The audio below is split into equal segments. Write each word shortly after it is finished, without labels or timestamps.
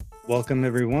Welcome,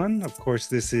 everyone. Of course,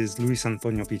 this is Luis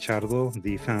Antonio Pichardo,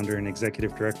 the founder and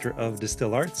executive director of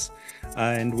Distill Arts.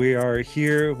 And we are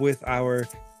here with our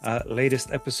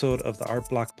latest episode of the Art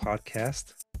Block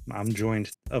podcast. I'm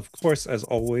joined, of course, as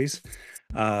always,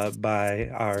 by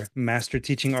our master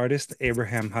teaching artist,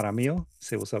 Abraham Jaramillo.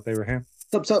 Say what's up, Abraham.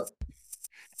 Sup?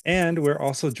 And we're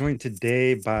also joined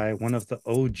today by one of the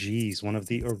OGs, one of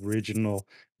the original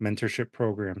mentorship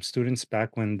program students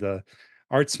back when the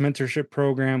arts mentorship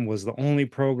program was the only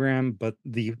program, but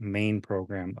the main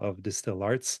program of Distill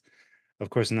Arts. Of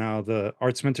course, now the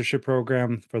arts mentorship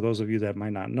program, for those of you that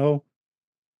might not know,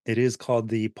 it is called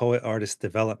the Poet Artist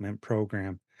Development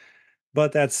Program.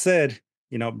 But that said,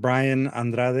 Brian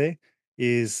Andrade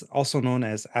is also known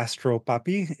as Astro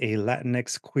Papi, a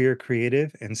Latinx queer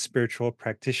creative and spiritual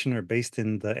practitioner based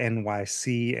in the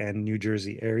NYC and New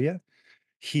Jersey area.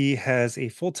 He has a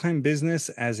full time business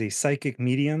as a psychic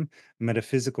medium,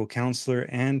 metaphysical counselor,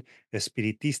 and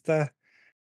espiritista.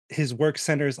 His work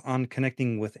centers on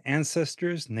connecting with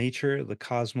ancestors, nature, the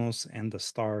cosmos, and the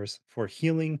stars for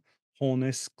healing,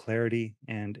 wholeness, clarity,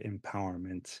 and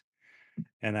empowerment.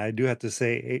 And I do have to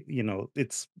say,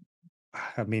 it's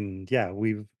I mean, yeah,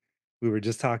 we were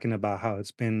just talking about how it's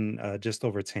been just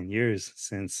over 10 years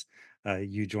since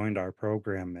you joined our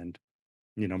program. And,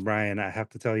 Brian, I have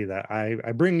to tell you that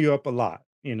I bring you up a lot,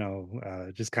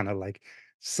 just kind of like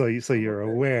so Oh, you're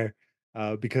okay. aware,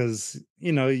 because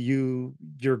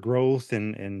your growth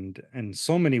and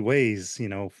so many ways,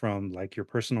 from like your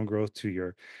personal growth to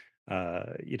your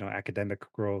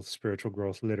academic growth, spiritual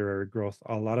growth, literary growth,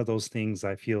 a lot of those things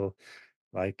I feel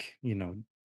like, kind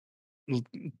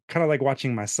of like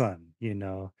watching my son,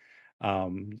 you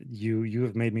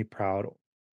have made me proud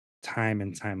time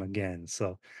and time again.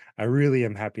 So I really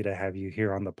am happy to have you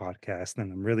here on the podcast,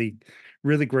 and I'm really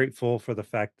really grateful for the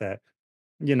fact that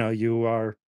you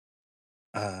are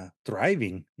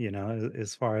thriving,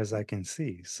 as far as I can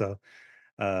see. So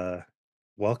uh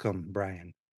welcome,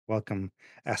 Brian. Welcome,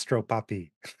 Astro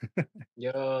Papi.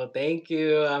 Yo, thank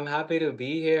you. I'm happy to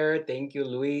be here. Thank you,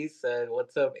 Luis. And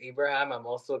what's up, Abraham? I'm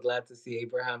also glad to see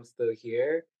Abraham still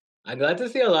here. I'm glad to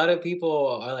see a lot of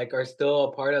people are still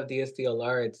a part of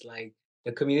DSTLR. It's like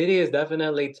the community is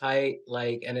definitely tight,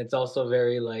 and it's also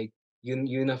very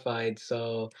unified.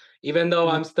 So even though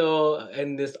I'm still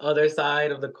in this other side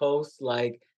of the coast,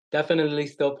 definitely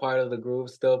still part of the group,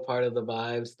 still part of the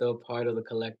vibe, still part of the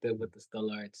collective with the Still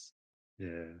Arts.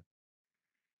 Yeah.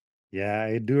 Yeah,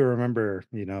 I do remember,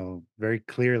 very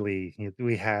clearly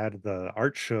we had the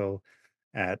art show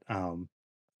at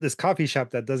this coffee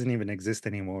shop that doesn't even exist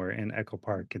anymore in Echo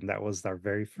Park. And that was our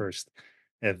very first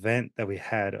event that we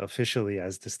had officially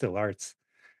as Distill Arts.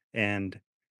 And,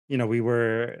 we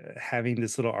were having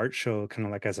this little art show kind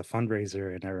of like as a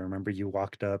fundraiser. And I remember you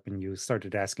walked up and you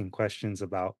started asking questions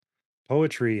about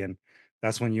poetry. And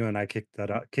that's when you and I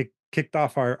kicked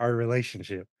off our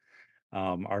relationship,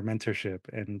 our mentorship.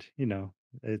 And,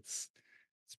 it's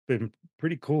been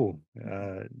pretty cool.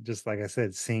 Just like I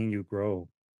said, seeing you grow.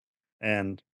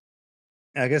 And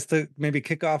I guess to maybe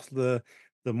kick off the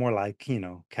more like,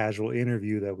 casual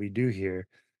interview that we do here,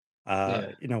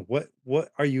 Yeah. what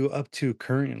are you up to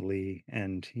currently?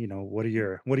 And, what are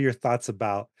your thoughts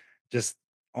about just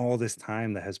all this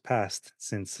time that has passed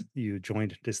since you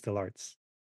joined Distill Arts?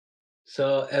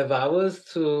 So if I was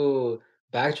to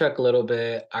backtrack a little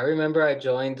bit, I remember I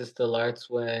joined Distill Arts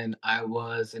when I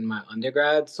was in my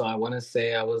undergrad. So I want to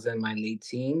say I was in my late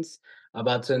teens,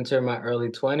 about to enter my early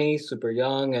 20s, super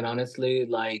young. And honestly,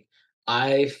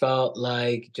 I felt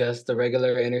like just a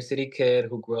regular inner city kid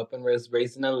who grew up and was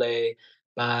raised in LA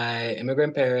by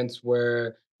immigrant parents,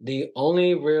 where the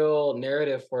only real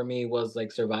narrative for me was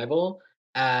like survival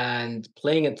and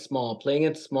playing it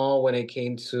small when it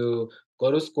came to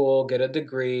go to school, get a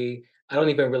degree. I don't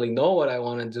even really know what I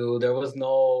want to do. There was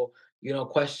no,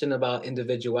 question about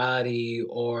individuality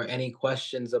or any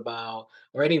questions about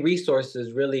or any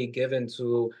resources really given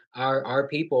to our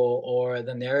people or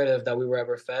the narrative that we were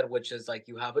ever fed, which is like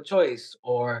you have a choice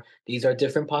or these are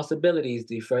different possibilities,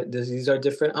 these are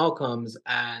different outcomes.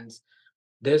 And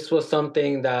this was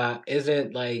something that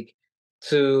isn't like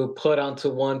to put onto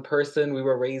one person.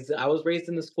 I was raised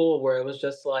in the school where it was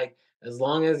just like, as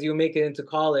long as you make it into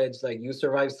college, like you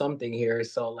survive something here.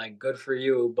 So like good for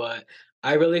you. But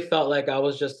I really felt like I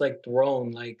was just like thrown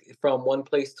like from one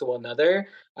place to another.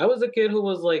 I was a kid who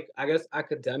was like, I guess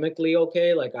academically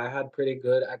okay. Like I had pretty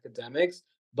good academics,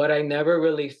 but I never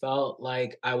really felt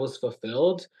like I was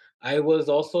fulfilled. I was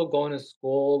also going to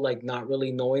school, like not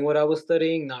really knowing what I was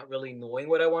studying, not really knowing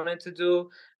what I wanted to do.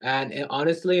 And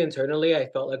honestly, internally, I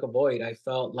felt like a void. I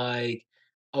felt like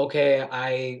Okay,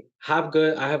 I have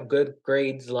good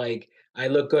grades, like, I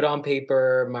look good on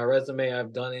paper, my resume,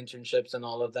 I've done internships and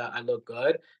all of that, I look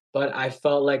good, but I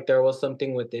felt like there was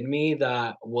something within me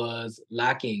that was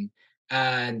lacking,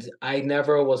 and I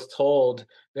never was told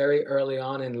very early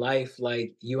on in life,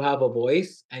 like, "You have a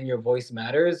voice, and your voice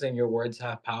matters, and your words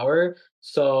have power."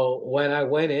 So, when I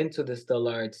went into the still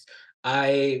arts,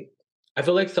 I I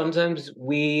feel like sometimes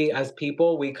we as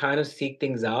people, we kind of seek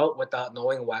things out without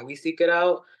knowing why we seek it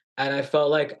out. And I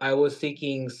felt like I was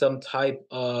seeking some type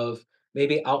of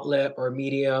maybe outlet or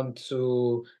medium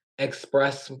to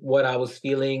express what I was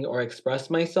feeling or express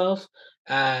myself.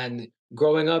 And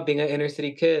growing up being an inner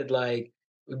city kid, like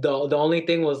the only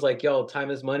thing was like, yo, time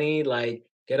is money, like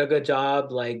get a good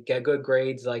job, like get good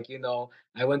grades. Like,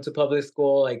 I went to public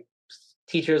school, like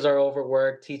teachers are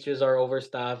overworked, teachers are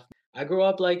overstaffed. I grew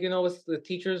up like, with the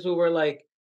teachers who were like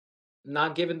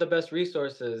not given the best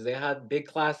resources. They had big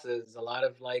classes, a lot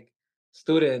of like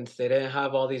students. They didn't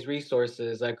have all these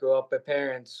resources. I grew up with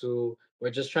parents who were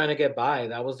just trying to get by.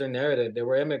 That was their narrative. They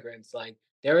were immigrants. Like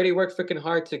they already worked freaking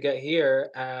hard to get here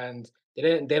and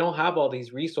they don't have all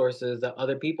these resources that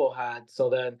other people had. So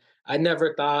then I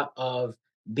never thought of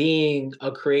being a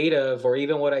creative or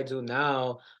even what I do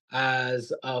now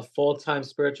as a full-time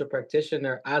spiritual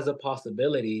practitioner as a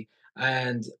possibility.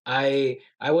 And I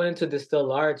went into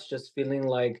distilled arts just feeling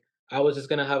like I was just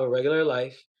gonna have a regular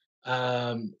life,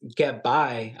 get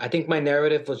by. I think my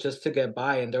narrative was just to get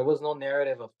by, and there was no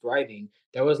narrative of thriving.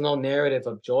 There was no narrative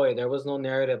of joy. There was no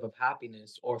narrative of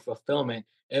happiness or fulfillment.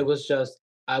 It was just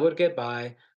I would get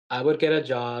by, I would get a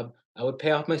job, I would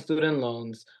pay off my student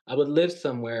loans, I would live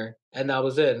somewhere, and that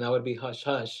was it. And I would be hush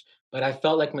hush. But I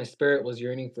felt like my spirit was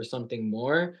yearning for something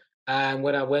more. And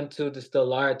when I went to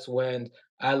distilled arts, when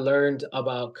I learned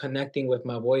about connecting with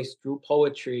my voice through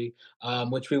poetry,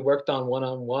 which we worked on one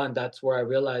one. That's where I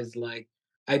realized like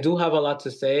I do have a lot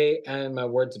to say and my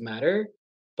words matter.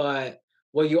 But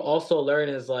what you also learn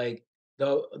is like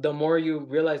the more you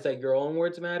realize that your own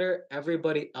words matter,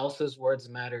 everybody else's words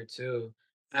matter too.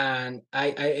 And I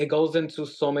it goes into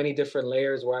so many different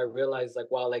layers where I realize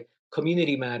like wow, like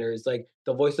community matters, like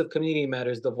the voice of community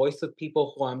matters, the voice of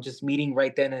people who I'm just meeting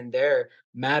right then and there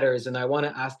matters. And I want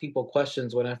to ask people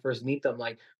questions when I first meet them,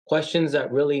 like questions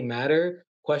that really matter,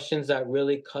 questions that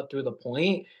really cut through the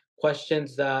point,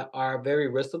 questions that are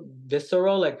very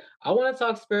visceral. Like, I want to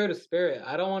talk spirit to spirit.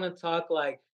 I don't want to talk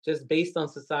like just based on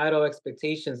societal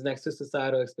expectations next to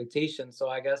societal expectations. So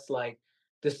I guess like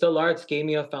Distill Arts gave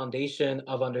me a foundation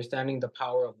of understanding the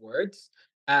power of words.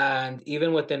 And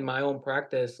even within my own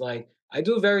practice, like I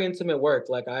do very intimate work.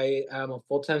 Like I am a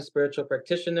full-time spiritual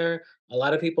practitioner. A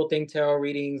lot of people think tarot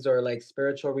readings or like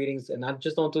spiritual readings, and I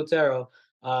just don't do tarot.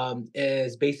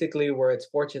 Is basically where it's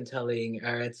fortune telling,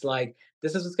 or it's like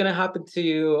this is what's gonna happen to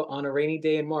you on a rainy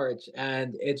day in March,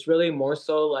 and it's really more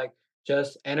so like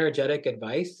just energetic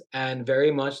advice and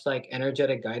very much like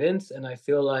energetic guidance. And I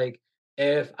feel like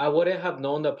if I wouldn't have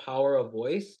known the power of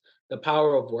voice, the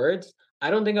power of words, I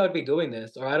don't think I would be doing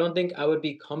this, or I don't think I would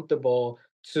be comfortable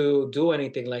to do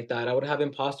anything like that. I would have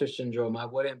imposter syndrome. I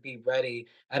wouldn't be ready.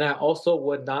 And I also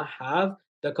would not have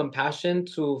the compassion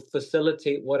to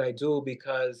facilitate what I do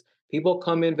because people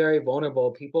come in very vulnerable,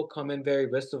 people come in very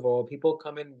visceral, people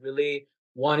come in really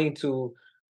wanting to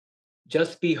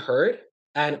just be heard.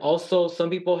 And also,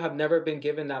 some people have never been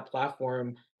given that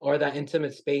platform or that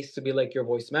intimate space to be like, your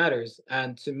voice matters.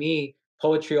 And to me,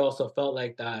 poetry also felt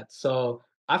like that. So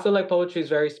I feel like poetry is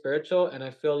very spiritual. And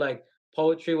I feel like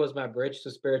poetry was my bridge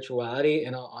to spirituality,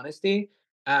 in all honesty.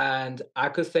 And I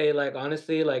could say, like,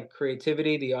 honestly, like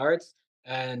creativity, the arts,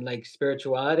 and like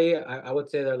spirituality, I would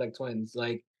say they're like twins.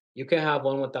 Like, you can have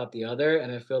one without the other.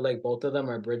 And I feel like both of them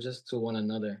are bridges to one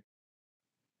another.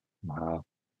 Wow.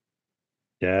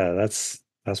 Yeah,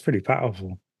 that's pretty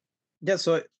powerful. Yeah,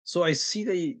 so I see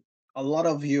that a lot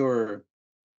of your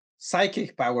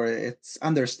psychic power, it's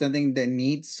understanding the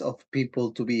needs of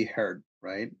people to be heard,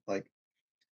 right? Like,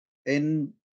 and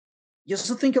just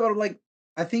to think about like,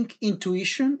 I think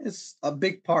intuition is a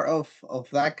big part of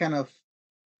that kind of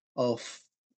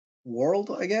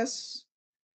world, I guess.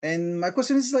 And my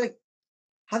question is like,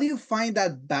 how do you find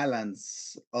that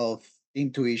balance of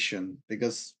intuition?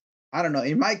 Because I don't know,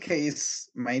 in my case,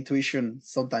 my intuition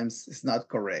sometimes is not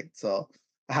correct. So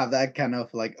I have that kind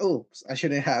of like, oh, I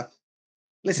shouldn't have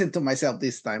listened to myself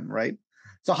this time, right?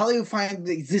 So how do you find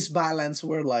this balance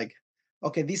where like,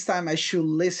 okay, this time I should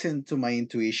listen to my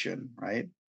intuition, right?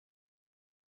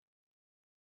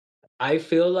 I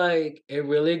feel like it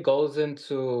really goes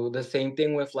into the same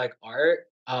thing with like art,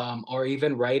 or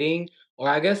even writing, or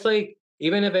I guess like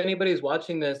even if anybody's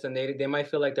watching this and they might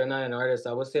feel like they're not an artist,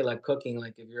 I would say like cooking,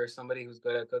 like if you're somebody who's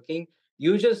good at cooking,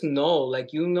 you just know,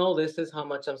 like you know this is how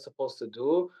much I'm supposed to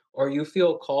do, or you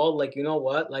feel called, like you know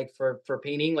what, like for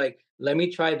painting, like let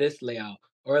me try this layout,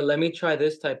 or let me try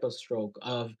this type of stroke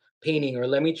of painting, or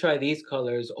let me try these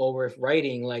colors over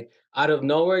writing. Like out of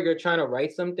nowhere, you're trying to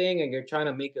write something and you're trying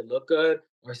to make it look good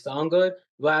or sound good.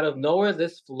 But out of nowhere,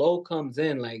 this flow comes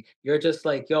in. Like you're just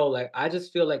like, yo, like I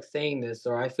just feel like saying this,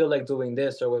 or I feel like doing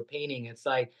this, or with painting, it's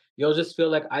like you'll just feel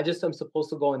like I just am supposed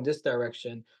to go in this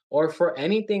direction. Or for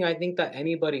anything, I think that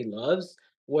anybody loves,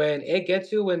 when it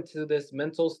gets you into this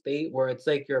mental state where it's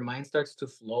like your mind starts to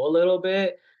flow a little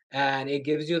bit and it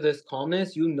gives you this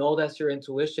calmness, you know that's your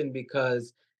intuition,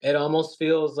 because it almost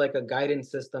feels like a guidance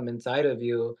system inside of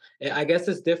you. I guess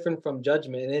it's different from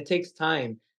judgment and it takes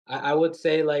time. I would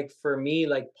say, like, for me,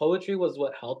 like, poetry was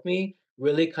what helped me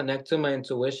really connect to my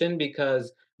intuition,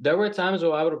 because there were times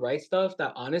where I would write stuff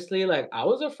that honestly, like, I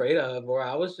was afraid of, or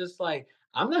I was just like,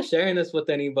 I'm not sharing this with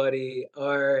anybody,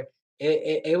 or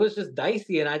it was just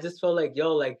dicey. And I just felt like,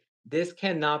 yo, like, this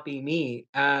cannot be me.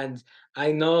 And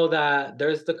I know that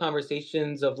there's the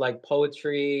conversations of like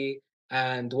poetry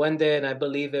and Duende, and I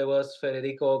believe it was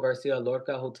Federico Garcia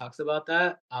Lorca who talks about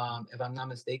that, if I'm not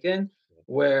mistaken,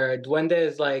 where Duende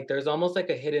is like, there's almost like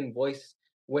a hidden voice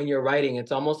when you're writing.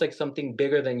 It's almost like something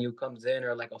bigger than you comes in,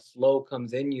 or like a flow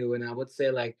comes in you. And I would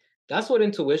say, like, that's what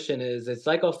intuition is. It's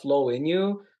like a flow in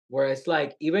you where it's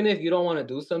like, even if you don't want to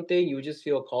do something, you just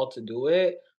feel called to do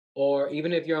it. Or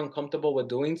even if you're uncomfortable with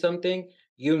doing something,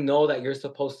 you know that you're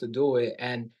supposed to do it.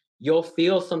 And you'll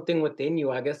feel something within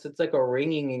you. I guess it's like a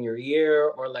ringing in your ear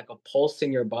or like a pulse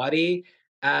in your body.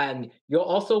 And you'll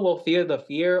also will feel the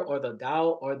fear or the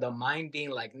doubt or the mind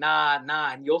being like, nah,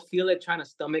 nah. And you'll feel it trying to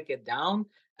stomach it down.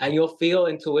 And you'll feel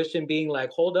intuition being like,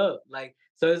 hold up. Like,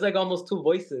 so it's like almost two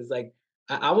voices. Like,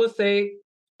 I would say,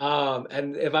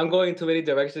 and if I'm going too many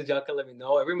directions, y'all can let me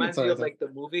know. It It's reminds me alright of though. like the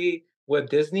movie with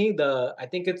Disney, I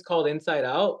think it's called Inside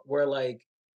Out, where like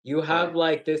you have Right.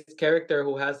 like this character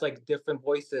who has like different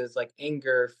voices, like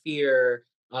anger, fear,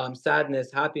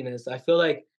 sadness, happiness. I feel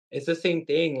like it's the same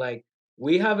thing. Like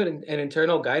we have an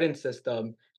internal guidance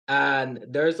system, and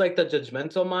there's like the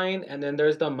judgmental mind, and then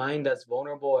there's the mind that's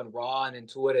vulnerable and raw and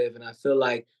intuitive. And I feel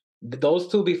like those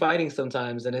two be fighting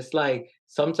sometimes, and it's like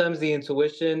sometimes the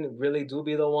intuition really do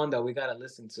be the one that we gotta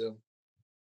listen to.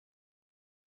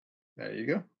 There you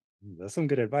go. That's some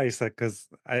good advice. Like, cause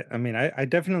I mean, I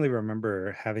definitely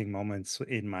remember having moments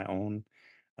in my own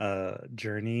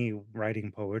journey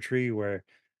writing poetry where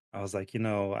I was like,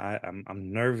 I'm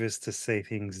nervous to say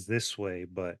things this way,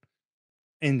 but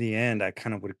in the end, I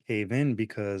kind of would cave in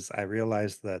because I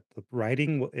realized that the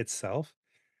writing itself,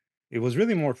 it was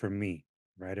really more for me,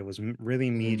 right? It was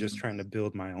really me just Mm, trying to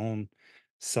build my own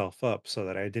self up so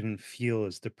that I didn't feel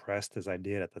as depressed as I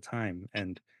did at the time.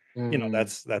 And mm,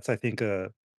 that's I think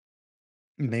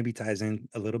maybe ties in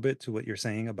a little bit to what you're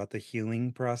saying about the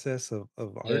healing process of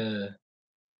art. yeah.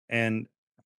 And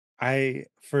I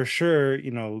for sure,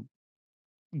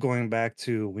 going back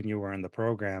to when you were in the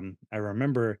program, I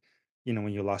remember, when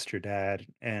you lost your dad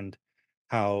and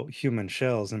how Human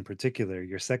Shells in particular,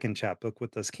 your second chapbook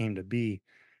with us came to be.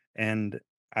 And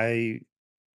I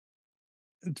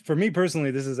for me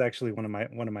personally, this is actually one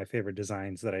of my favorite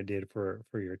designs that I did for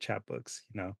your chapbooks.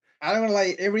 I don't know,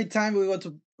 like every time we go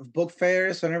to book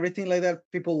fairs and everything like that,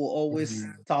 people will always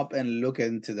Mhm. stop and look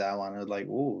into that one. It's like,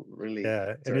 oh, really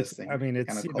Yeah, and I interesting. mean,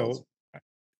 Kind it's, of calls.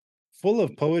 full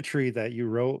of poetry that you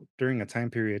wrote during a time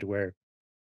period where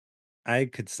I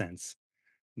could sense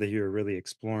that you were really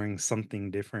exploring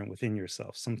something different within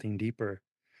yourself, something deeper.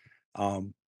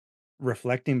 Um,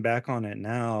 Reflecting back on it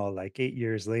now, like 8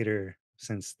 years later,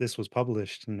 since this was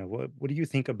published, what do you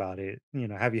think about it?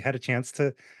 Have you had a chance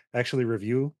to actually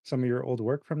review some of your old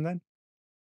work from then?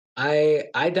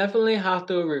 I definitely have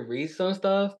to reread some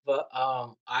stuff, but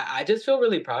I just feel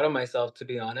really proud of myself, to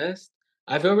be honest.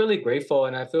 I feel really grateful,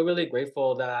 and I feel really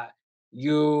grateful that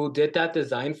you did that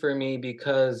design for me,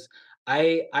 because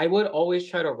I would always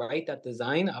try to write that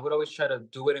design. I would always try to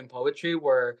do it in poetry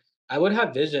where I would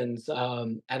have visions,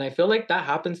 and I feel like that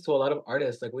happens to a lot of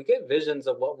artists. Like we get visions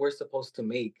of what we're supposed to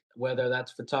make, whether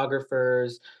that's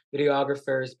photographers,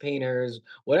 videographers, painters,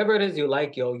 whatever it is you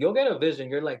like, yo, you'll get a vision.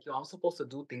 You're like, yo, I'm supposed to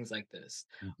do things like this.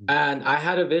 Mhm. And I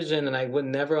had a vision and I would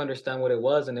never understand what it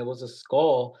was. And it was a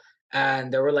skull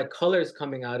and there were like colors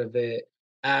coming out of it.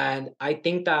 And I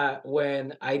think that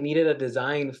when I needed a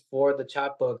design for the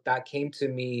chapbook, that came to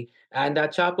me. And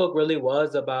that chapbook really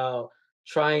was about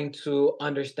trying to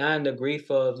understand the grief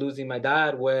of losing my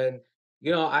dad when,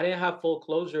 I didn't have full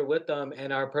closure with them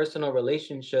in our personal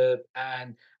relationship.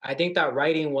 And I think that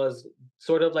writing was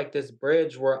sort of like this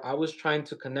bridge where I was trying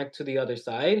to connect to the other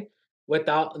side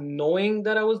without knowing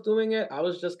that I was doing it. I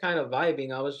was just kind of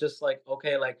vibing. I was just like,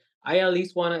 okay, like I at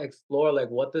least want to explore like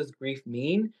what does grief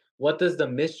mean? What does the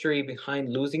mystery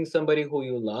behind losing somebody who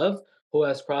you love, who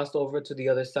has crossed over to the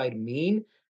other side mean?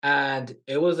 And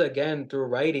it was again through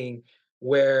writing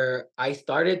where I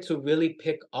started to really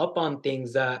pick up on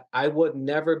things that I would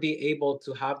never be able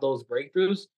to have those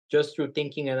breakthroughs just through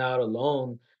thinking it out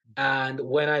alone. And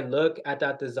when I look at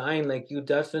that design, like you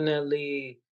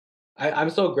definitely I'm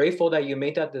so grateful that you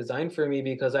made that design for me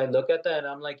because I look at that and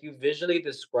I'm like, you visually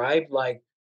described like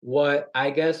what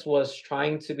I guess was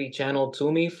trying to be channeled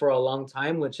to me for a long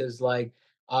time, which is like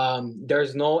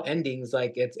there's no endings.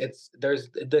 Like it's there's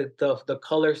the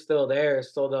color still there.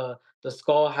 So the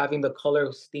skull having the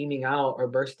color steaming out or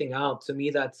bursting out, to me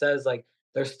that says like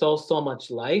there's still so much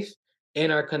life in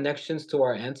our connections to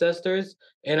our ancestors,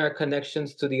 in our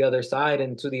connections to the other side,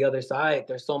 and to the other side,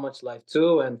 there's so much life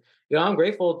too. And I'm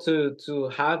grateful to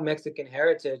have Mexican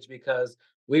heritage because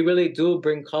we really do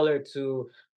bring color to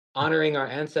honoring our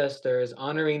ancestors,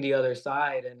 honoring the other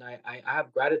side, and I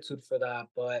have gratitude for that.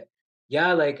 But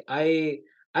yeah, like I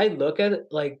look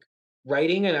at like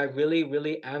writing, and I really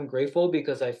really am grateful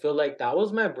because I feel like that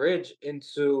was my bridge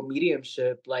into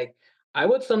mediumship. Like I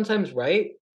would sometimes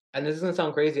write, and this is gonna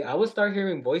sound crazy. I would start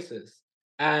hearing voices,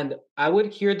 and I would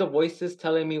hear the voices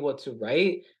telling me what to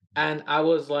write, and I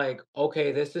was like,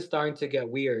 okay, this is starting to get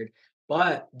weird.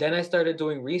 But then I started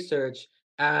doing research,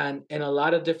 and in a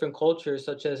lot of different cultures,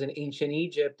 such as in ancient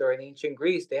Egypt or in ancient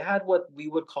Greece, they had what we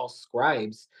would call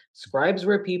scribes. Scribes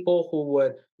were people who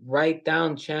would write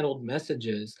down channeled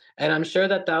messages. And I'm sure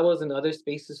that that was in other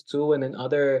spaces too, and in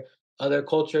other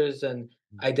cultures and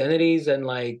identities and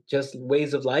like just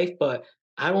ways of life. But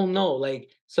I don't know, like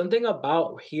something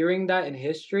about hearing that in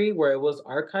history where it was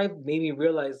archived made me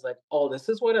realize like, oh, this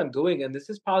is what I'm doing, and this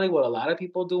is probably what a lot of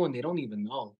people do and they don't even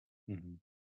know. Mhm.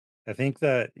 I think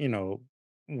that,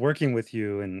 working with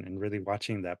you and really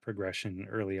watching that progression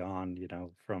early on,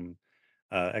 from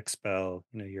Expel,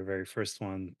 your very first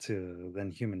one to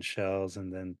then Human Shells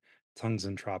and then Tongues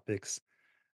and Tropics.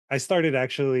 I started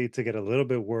actually to get a little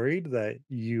bit worried that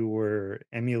you were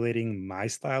emulating my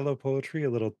style of poetry a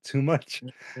little too much.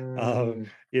 Uh,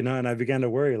 Mm. and I began to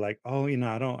worry like, oh,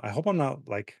 I hope I'm not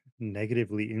like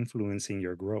negatively influencing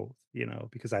your growth,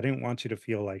 because I didn't want you to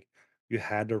feel like you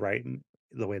had to write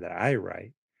the way that I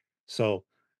write. So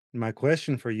my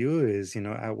question for you is,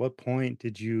 at what point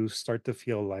did you start to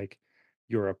feel like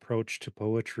your approach to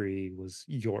poetry was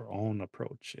your own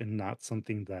approach and not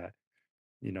something that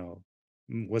you know,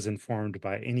 was informed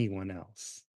by anyone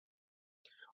else.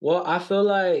 Well, I feel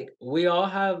like we all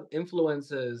have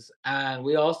influences, and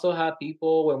we also have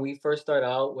people when we first start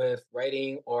out with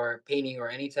writing or painting or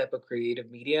any type of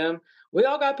creative medium. We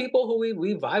all got people who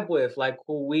we vibe with, like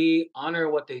who we honor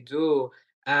what they do.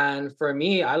 And for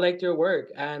me, I liked your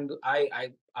work, and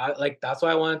I like that's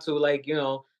why I wanted to like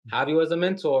have you as a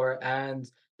mentor. And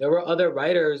there were other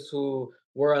writers who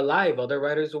were alive, other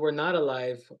writers who were not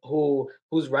alive,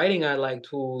 whose writing I liked,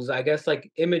 whose I guess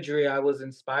like imagery I was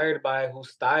inspired by,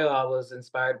 whose style I was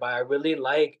inspired by. I really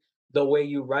like the way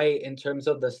you write in terms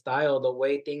of the style, the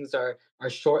way things are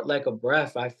short like a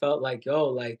breath. I felt like, yo,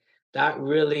 like that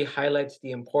really highlights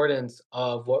the importance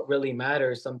of what really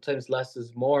matters. Sometimes less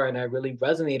is more, and I really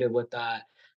resonated with that.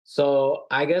 So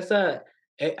I guess that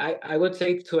I would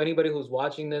say to anybody who's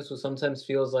watching this who sometimes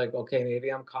feels like, okay, maybe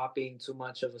I'm copying too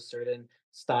much of a certain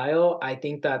style, I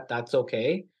think that that's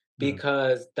okay Mhm,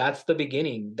 because that's the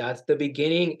beginning. That's the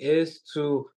beginning is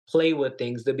to play with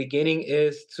things. The beginning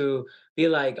is to be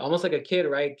like almost like a kid,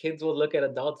 right? Kids will look at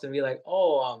adults and be like,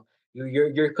 "Oh,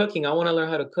 you're cooking. I want to learn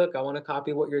how to cook. I want to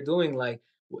copy what you're doing." Like,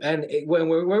 and when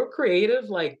we're creative,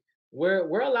 like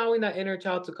we're allowing that inner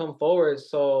child to come forward.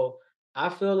 So I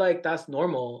feel like that's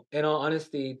normal, in all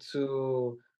honesty,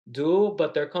 to do.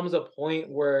 But there comes a point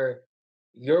where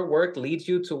your work leads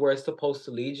you to where it's supposed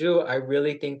to lead you. I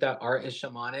really think that art is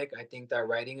shamanic. I think that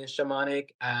writing is shamanic.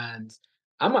 And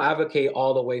I'm gonna advocate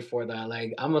all the way for that.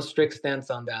 Like I'm a strict stance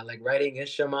on that. Like writing is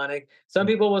shamanic. Some mm,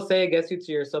 people will say it gets you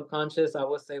to your subconscious. I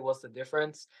would say what's the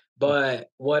difference? mm,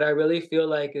 But what I really feel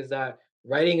like is that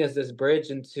writing is this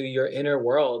bridge into your inner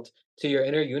world, to your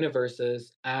inner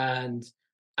universes. And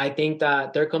I think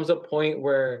that there comes a point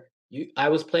where I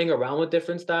was playing around with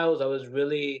different styles. I was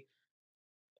really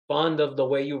fond of the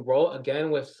way you wrote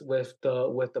again with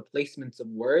the placements of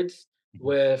words, mhm,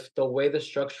 with the way the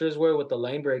structures were with the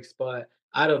line breaks, but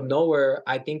out of nowhere,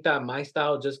 I think that my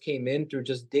style just came in through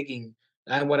just digging.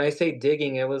 And when I say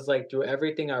digging, it was like through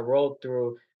everything I wrote,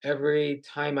 through every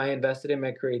time I invested in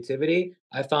my creativity,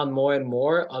 I found more and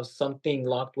more of something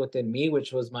locked within me,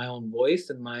 which was my own voice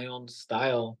and my own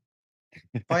style.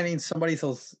 Finding somebody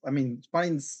else, I mean,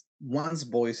 finding one's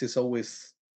voice is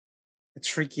always a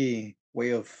tricky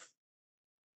way of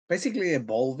basically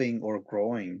evolving or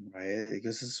growing, right?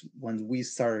 Because it's when we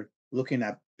start looking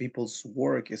at people's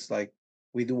work, it's like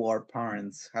we do our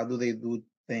parents. How do they do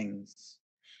things?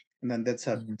 And then that's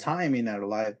a Mhm. time in our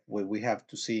life where we have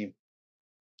to see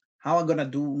how I'm gonna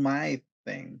do my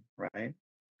thing, right?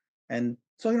 And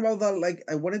talking about that, like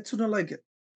I wanted to know, like,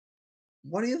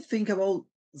 what do you think about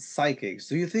psychics?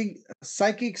 Do you think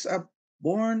psychics are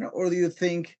born, or do you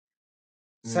think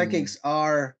Mm. psychics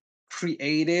are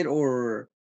created,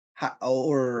 or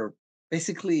or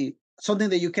basically something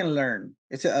that you can learn?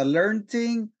 Is it a learned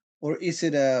thing, or is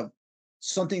it a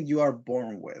something you are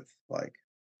born with? Like,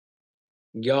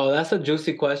 Yo, that's a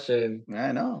juicy question.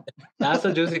 I know. That's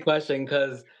a juicy question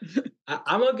because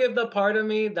I'm gonna give the part of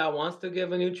me that wants to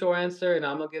give a neutral answer, and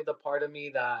I'm gonna give the part of me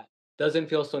that doesn't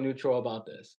feel so neutral about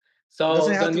this. It doesn't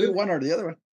So the have to be new one or the other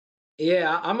one.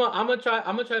 yeah, I'm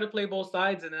gonna try to play both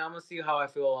sides, and then I'm gonna see how I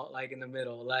feel like in the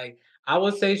middle. Like I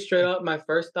would say straight up, my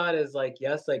first thought is like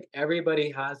yes, like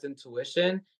everybody has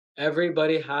intuition,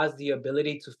 everybody has the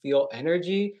ability to feel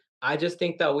energy. I just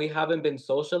think that we haven't been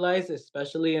socialized,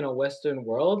 especially in a Western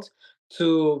world,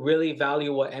 to really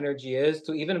value what energy is,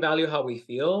 to even value how we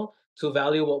feel, to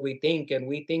value what we think, and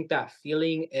we think that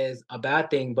feeling is a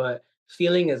bad thing, but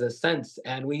feeling is a sense,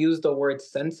 and we use the word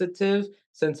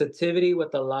sensitivity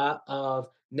with a lot of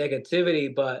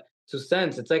negativity, but to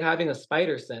sense, it's like having a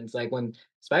spider sense. Like when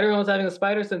Spider-Man was having a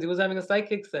spider sense, he was having a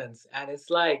psychic sense. And it's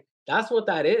like, that's what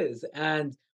that is.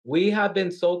 And we have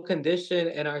been so conditioned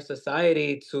in our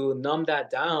society to numb that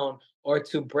down or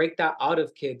to break that out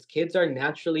of kids. Kids are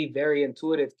naturally very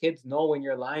intuitive. Kids know when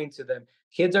you're lying to them.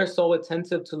 Kids are so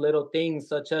attentive to little things,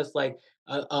 such as like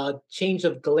a change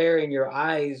of glare in your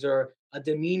eyes or a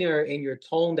demeanor in your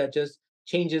tone that just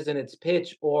changes in its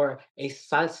pitch or a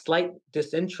slight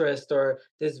disinterest or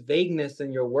this vagueness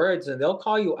in your words, and they'll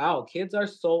call you out. Kids are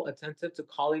so attentive to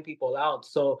calling people out.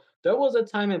 So there was a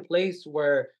time and place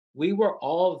where we were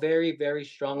all very, very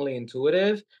strongly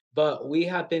intuitive, but we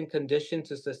have been conditioned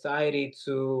to society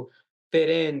to fit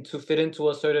into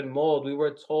a certain mold. We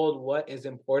were told what is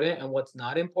important and what's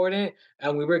not important,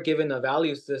 and we were given a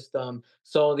value system.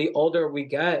 So the older we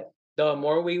get, the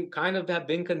more we kind of have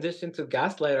been conditioned to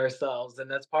gaslight ourselves, and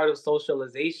that's part of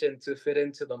socialization to fit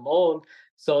into the mold.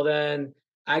 So then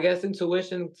I guess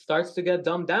intuition starts to get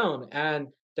dumbed down, and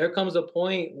there comes a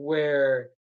point where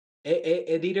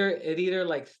it either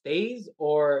like stays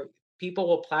or people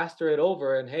will plaster it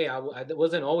over. And hey, I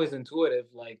wasn't always intuitive.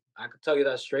 Like I could tell you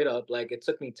that straight up. Like it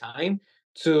took me time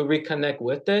to reconnect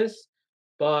with this,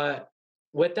 but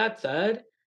with that said,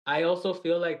 I also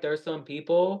feel like there's some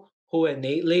people who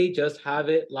innately just have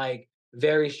it like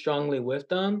very strongly with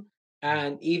them.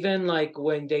 And even like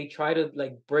when they try to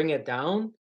like bring it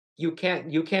down, you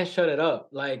can't shut it up.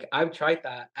 Like I've tried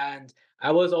that and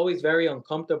I was always very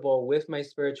uncomfortable with my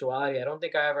spirituality. I don't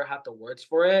think I ever had the words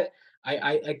for it.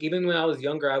 I like even when I was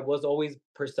younger, I was always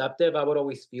perceptive. I would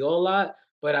always feel a lot,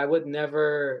 but I would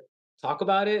never talk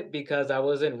about it because I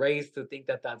wasn't raised to think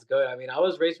that that's good. I mean, I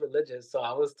was raised religious, so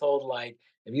I was told like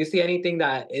if you see anything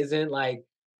that isn't like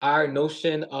our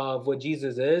notion of what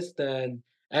Jesus is, then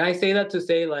and I say that to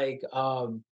say like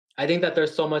I think that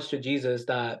there's so much to Jesus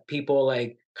that people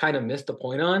like kind of miss the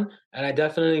point on. And I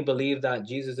definitely believe that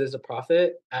Jesus is a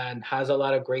prophet and has a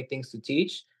lot of great things to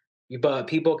teach. But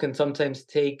people can sometimes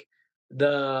take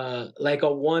the like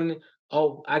a one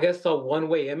oh, I guess a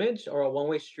one-way image or a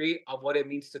one-way street of what it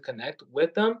means to connect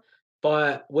with them.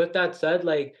 But with that said,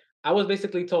 like I was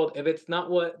basically told if it's not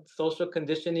what social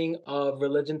conditioning of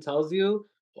religion tells you,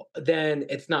 then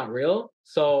it's not real.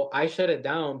 So I shut it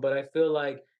down. But I feel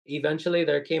like eventually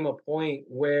there came a point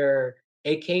where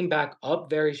it came back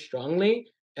up very strongly.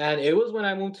 And it was when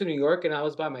I moved to New York and I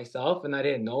was by myself and I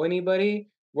didn't know anybody,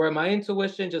 where my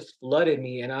intuition just flooded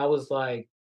me. And I was like,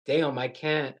 damn, I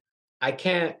can't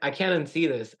unsee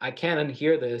this. I can't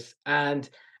unhear this. And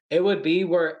it would be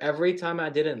where every time I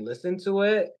didn't listen to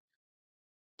it,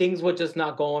 things would just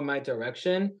not go in my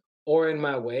direction or in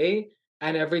my way.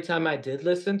 And every time I did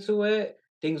listen to it,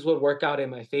 things would work out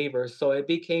in my favor. So it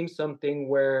became something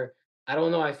where I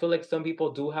don't know, I feel like some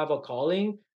people do have a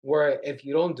calling where if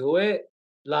you don't do it,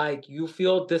 like you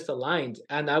feel disaligned.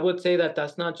 And I would say that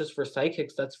that's not just for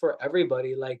psychics, that's for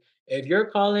everybody. Like if your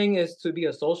calling is to be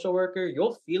a social worker,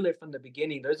 you'll feel it from the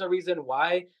beginning. There's a reason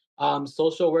why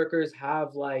social workers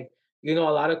have like, a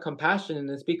lot of compassion, and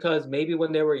it's because maybe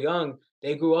when they were young,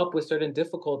 they grew up with certain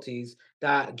difficulties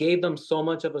that gave them so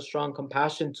much of a strong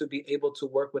compassion to be able to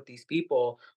work with these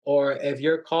people. Or if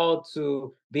you're called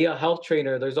to be a health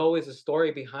trainer, there's always a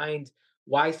story behind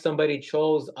why somebody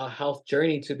chose a health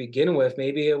journey to begin with.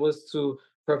 Maybe it was to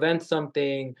prevent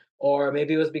something, or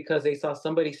maybe it was because they saw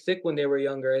somebody sick when they were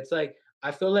younger. It's like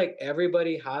I feel like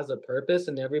everybody has a purpose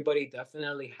and everybody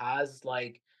definitely has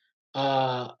like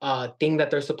thing that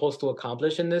they're supposed to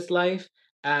accomplish in this life.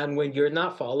 And when you're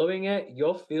not following it,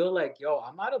 you'll feel like, yo,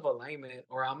 I'm out of alignment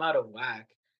or I'm out of whack.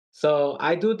 So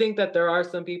I do think that there are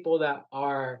some people that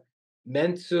are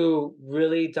meant to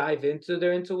really dive into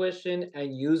their intuition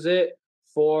and use it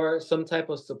for some type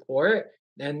of support.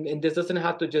 And this doesn't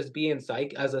have to just be in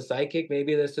psych as a psychic.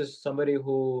 Maybe this is somebody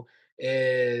who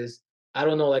is, I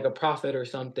don't know, like a prophet or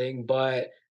something, but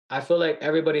I feel like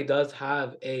everybody does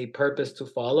have a purpose to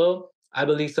follow. I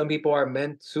believe some people are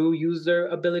meant to use their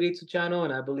ability to channel,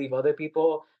 and I believe other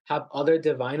people have other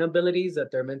divine abilities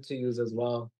that they're meant to use as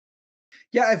well.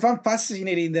 Yeah, I found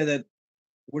fascinating that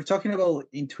we're talking about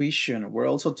intuition. We're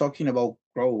also talking about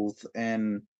growth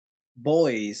and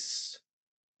voice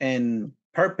and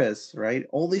purpose, right?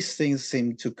 All these things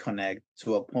seem to connect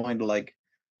to a point like,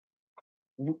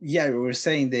 yeah, we were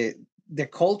saying the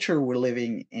culture we're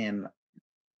living in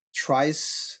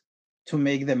tries to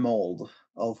make the mold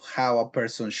of how a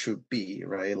person should be,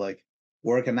 right? Like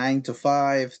work a 9 to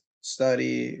 5,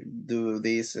 study, do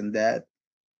this and that.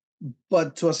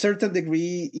 But to a certain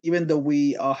degree, even though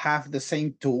we all have the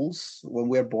same tools when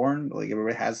we're born, like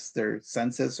everybody has their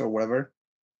senses or whatever,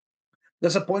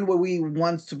 there's a point where we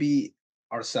want to be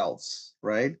ourselves,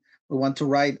 right? We want to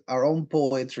write our own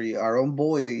poetry, our own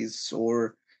voice,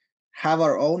 or have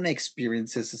our own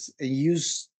experiences and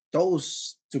use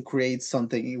those to create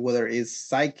something, whether it's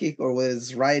psychic or whether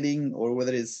it's writing or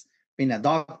whether it's being a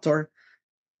doctor.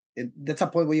 That's a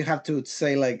point where you have to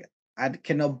say, like, I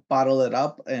cannot bottle it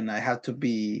up and I have to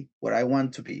be what I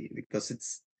want to be because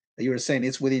it's, you were saying,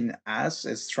 it's within us,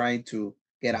 it's trying to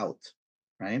get out,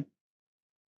 right?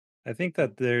 I think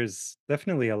that there's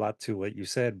definitely a lot to what you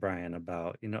said, Brian,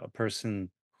 about, a person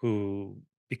who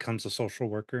becomes a social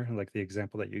worker, like the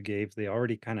example that you gave, they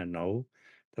already kind of know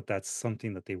that that's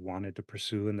something that they wanted to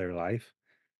pursue in their life.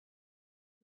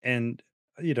 And,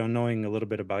 knowing a little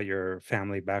bit about your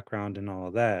family background and all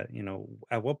of that,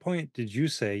 at what point did you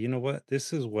say, you know what,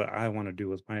 this is what I want to do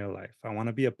with my life? I want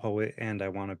to be a poet and I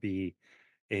want to be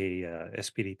a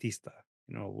espiritista.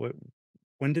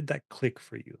 When did that click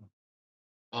for you?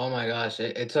 Oh my gosh,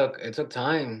 it took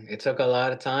time. It took a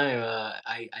lot of time.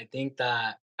 I think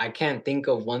that I can't think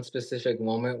of one specific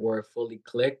moment where it fully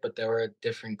clicked, but there were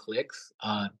different clicks.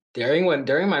 During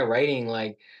my writing,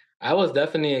 like I was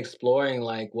definitely exploring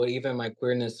like what even my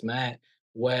queerness meant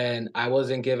when I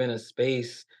wasn't given a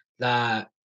space that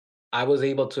I was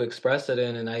able to express it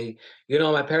in. And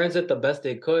my parents did the best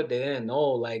they could. They didn't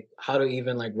know like how to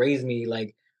even like raise me,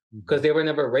 like because Mhm. they were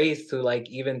never raised to like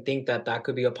even think that that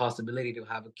could be a possibility to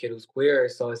have a kid who's queer.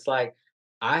 So it's like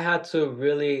I had to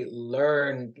really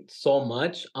learn so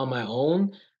much on my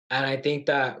own. And I think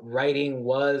that writing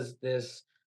was this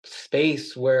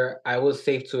space where I was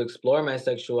safe to explore my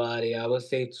sexuality. I was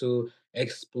safe to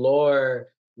explore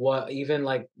what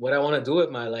I want to do with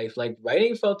my life. Like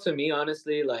writing felt to me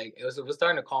honestly like it was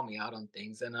starting to call me out on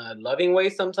things in a loving way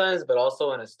sometimes, but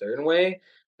also in a stern way.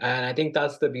 And I think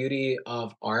that's the beauty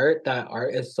of art, that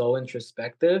art is so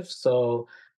introspective. So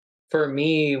for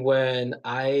me, when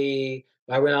I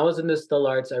was in the still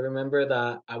arts, I remember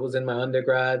that I was in my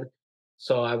undergrad.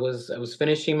 So I was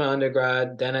finishing my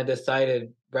undergrad. Then I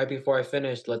decided right before I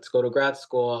finished, let's go to grad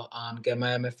school, get my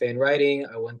MFA in writing.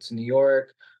 I went to New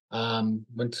York,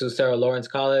 went to Sarah Lawrence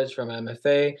College for my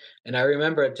MFA, and I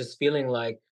remember just feeling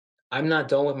like I'm not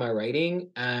done with my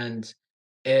writing, and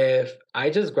if I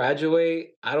just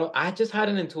graduate, I don't. I just had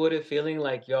an intuitive feeling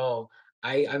like, yo,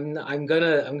 I'm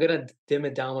gonna dim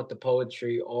it down with the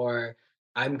poetry, or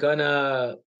I'm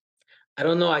gonna I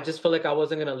don't know. I just feel like I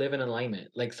wasn't gonna live in alignment.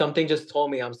 Like something just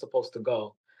told me I'm supposed to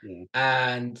go. Yeah.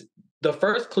 And the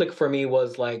first click for me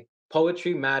was like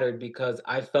poetry mattered because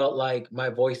I felt like my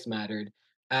voice mattered.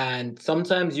 And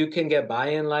sometimes you can get by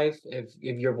in life if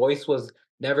your voice was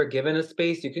never given a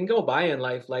space, you can go by in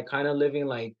life like kind of living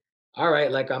like, all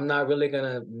right, like I'm not really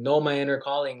gonna know my inner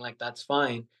calling, like that's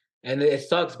fine. And it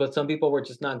sucks, but some people were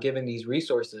just not given these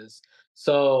resources.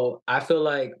 So I feel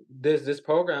like this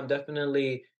program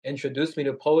definitely introduced me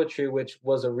to poetry, which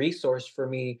was a resource for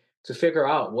me to figure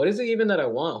out what is it even that I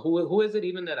want? Who is it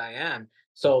even that I am?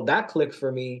 So that clicked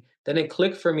for me. Then it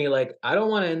clicked for me like I don't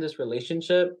want to end this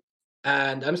relationship.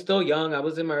 And I'm still young. I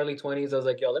was in my early 20s. I was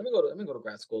like, yo, let me go to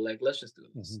grad school. Like, let's just do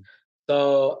this. Mhm.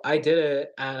 So I did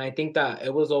it, and I think that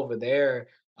it was over there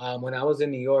when I was in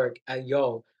New York.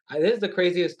 This is the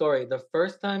craziest story. The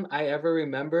first time I ever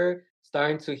remember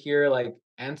starting to hear like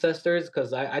ancestors,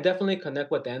 because I definitely connect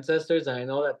with ancestors, and I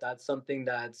know that that's something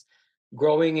that's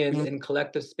growing in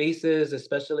collective spaces,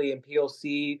 especially in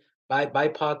POC,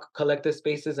 BIPOC collective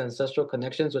spaces, ancestral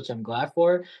connections, which I'm glad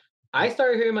for. I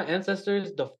started hearing my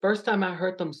ancestors. The first time I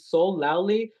heard them so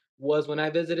loudly was when I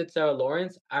visited Sarah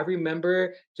Lawrence. I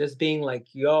remember just being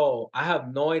like, "Yo, I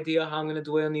have no idea how I'm gonna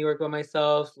do it in New York by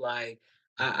myself." Like,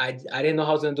 I didn't know how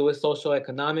I was gonna do it social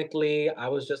economically. I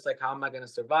was just like, "How am I gonna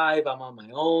survive? I'm on my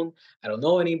own. I don't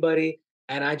know anybody."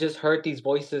 And I just heard these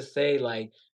voices say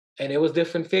like, and it was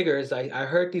different figures. I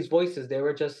heard these voices. They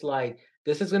were just like,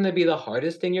 "This is gonna be the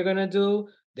hardest thing you're gonna do.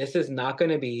 This is not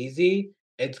gonna be easy.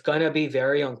 It's gonna be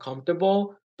very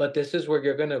uncomfortable, but this is where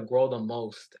you're gonna grow the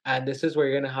most, and this is where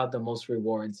you're gonna have the most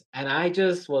rewards." And I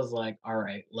just was like, all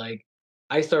right, like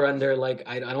I surrender, like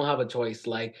I don't have a choice.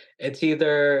 Like it's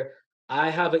either I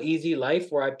have an easy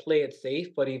life where I play it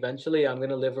safe, but eventually I'm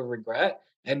gonna live with regret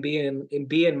and be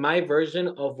in my version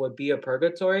of what be a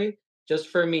purgatory just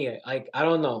for me. Like I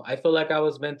don't know. I feel like I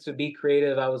was meant to be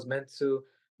creative. I was meant to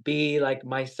be like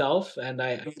myself. And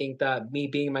I think that me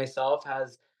being myself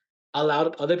has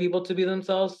allowed other people to be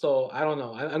themselves. So I don't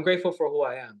know. I'm grateful for who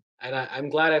I am, and I'm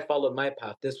glad I followed my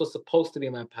path. This was supposed to be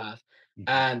my path, Mhm.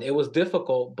 and it was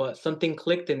difficult, but something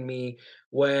clicked in me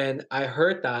when I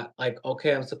heard that. Like,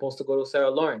 okay, I'm supposed to go to Sarah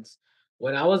Lawrence.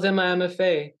 When I was in my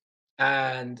MFA,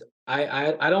 and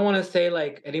I don't want to say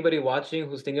like anybody watching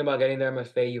who's thinking about getting their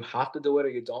MFA, you have to do it or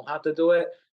you don't have to do it.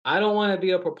 I don't want to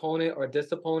be a proponent or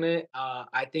disopponent.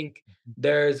 I think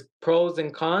there's pros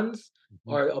and cons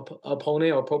Mhm. or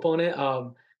opponent or proponent.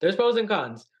 There's pros and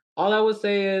cons. All I would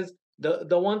say is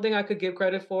the one thing I could give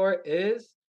credit for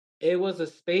is it was a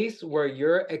space where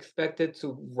you're expected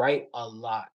to write a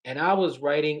lot. And I was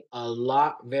writing a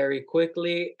lot very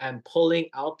quickly and pulling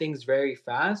out things very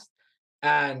fast.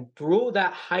 And through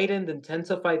that heightened,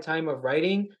 intensified time of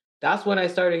writing, that's when I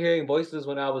started hearing voices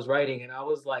when I was writing. And I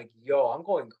was like, yo, I'm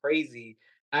going crazy.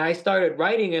 And I started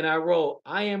writing and I wrote,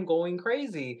 I am going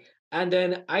crazy. And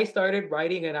then I started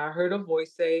writing and I heard a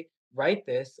voice say, write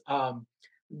this.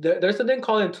 There's something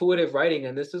called intuitive writing,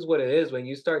 and this is what it is when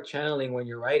you start channeling when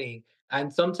you're writing.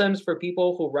 And sometimes for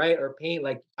people who write or paint,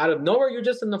 like out of nowhere, you're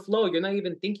just in the flow. You're not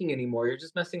even thinking anymore. You're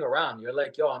just messing around. You're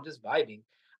like, yo, I'm just vibing.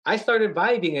 I started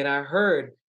vibing and I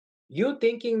heard you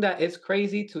thinking that it's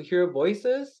crazy to hear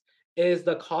voices is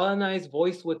the colonized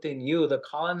voice within you, the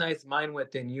colonized mind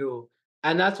within you.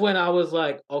 And that's when I was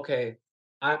like, okay,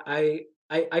 I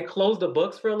closed the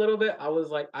books for a little bit. I was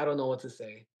like, I don't know what to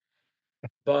say.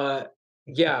 But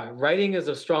yeah, writing is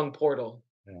a strong portal.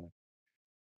 Yeah.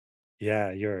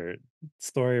 Yeah, your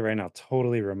story right now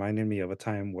totally reminded me of a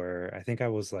time where I think I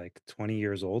was like 20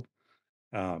 years old.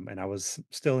 And I was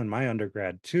still in my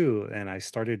undergrad too. And I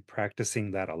started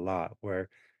practicing that a lot, where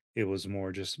it was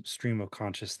more just stream of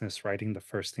consciousness, writing the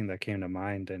first thing that came to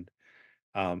mind. And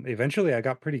eventually I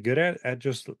got pretty good at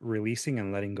just releasing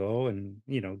and letting go and,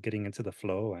 getting into the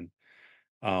flow.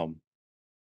 Um,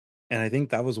 and I think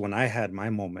that was when I had my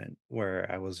moment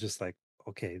where I was just like,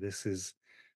 okay, this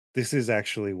is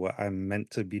actually what I'm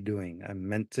meant to be doing. I'm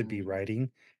meant to be Mm,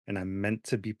 writing and I'm meant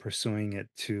to be pursuing it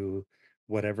to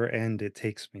whatever end it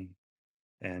takes me.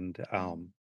 And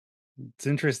mm, it's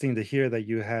interesting to hear that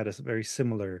you had a very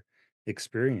similar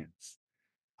experience.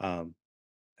 Um,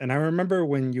 and I remember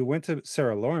when you went to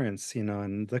Sarah Lawrence,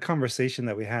 and the conversation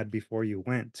that we had before you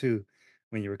went too,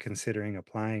 when you were considering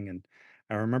applying. And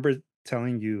I remember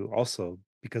telling you also,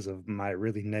 because of my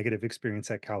really negative experience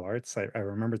at Cal Arts, I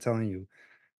remember telling you,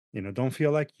 don't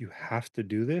feel like you have to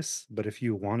do this, but if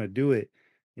you want to do it,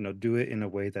 do it in a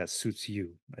way that suits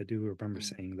you. I do remember mm,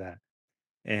 saying that.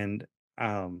 And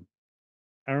um,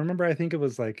 I remember I think it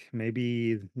was like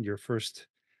maybe your first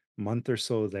month or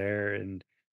so there, and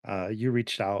you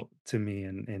reached out to me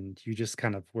and you just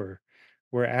kind of were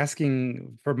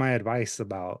asking for my advice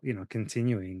about,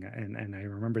 continuing. And I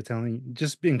remember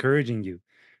just encouraging you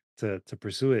to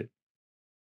pursue it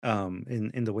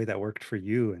in the way that worked for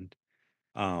you.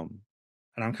 Um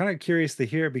and I'm kind of curious to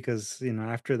hear because,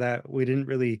 after that we didn't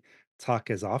really talk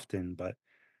as often, but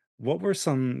what were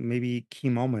some maybe key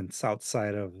moments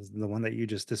outside of the one that you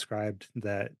just described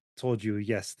that told you,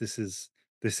 yes, this is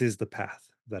the path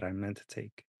that I'm meant to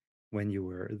take when you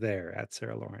were there at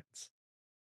Sarah Lawrence?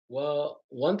 Well,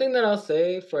 one thing that I'll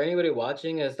say for anybody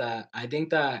watching is that I think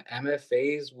that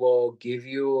MFAs will give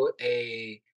you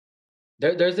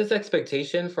there's this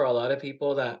expectation for a lot of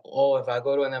people that, oh, if I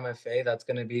go to an MFA, that's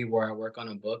gonna be where I work on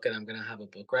a book and I'm gonna have a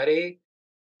book ready.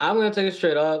 I'm gonna tell you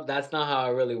straight up, that's not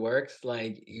how it really works.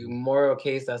 Like, you Mhm, more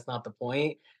case, that's not the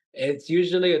point. It's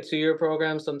usually a 2-year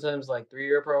program, sometimes like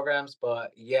 3-year programs,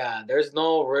 but yeah, there's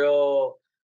no real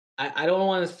I don't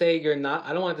wanna say you're not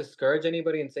I don't wanna discourage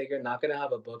anybody and say you're not gonna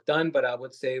have a book done, but I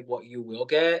would say what you will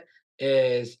get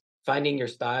is finding your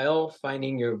style,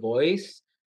 finding your voice,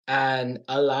 and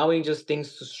allowing just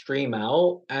things to stream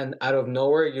out, and out of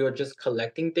nowhere, you're just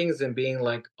collecting things and being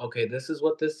like, "Okay, this is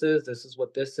what this is, this is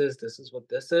what this is, this is what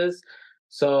this is."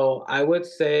 So, I would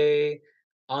say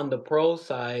on the pro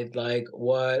side, like,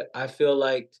 what I feel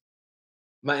like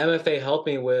my MFA helped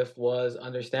me with was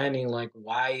understanding like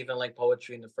why I even like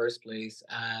poetry in the first place.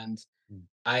 And mm,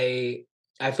 I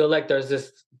I feel like there's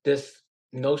this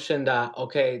notion that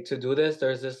okay, to do this,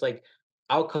 there's this like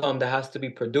outcome that has to be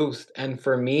produced. And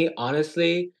for me,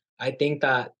 honestly, I think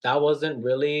that that wasn't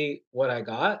really what I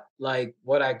got. Like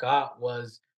what I got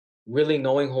was really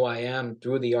knowing who I am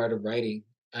through the art of writing.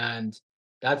 And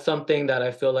that's something that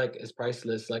I feel like is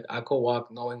priceless. Like I could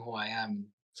walk knowing who I am.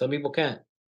 Some people can't.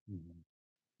 mhm.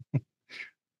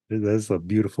 That's a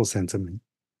beautiful sentiment.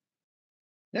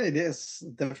 Yeah, it is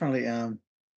definitely.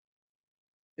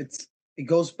 It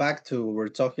goes back to we're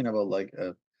talking about like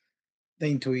the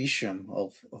intuition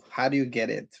of how do you get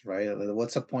it right.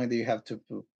 What's the point that you have to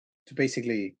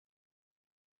basically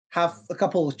have a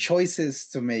couple of choices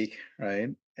to make, right?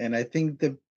 And I think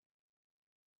the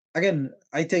again,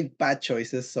 I take bad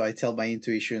choices, so I tell my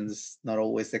intuition's not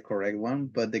always the correct one.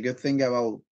 But the good thing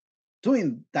about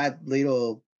doing that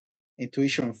little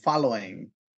intuition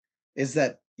following is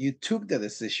that you took the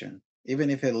decision, even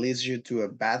if it leads you to a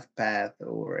bad path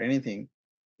or anything,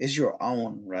 it's your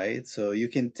own, right? So you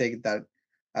can take that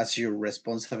as your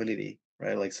responsibility,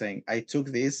 right? Like saying, I took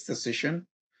this decision,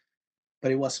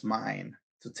 but it was mine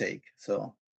to take.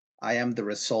 So I am the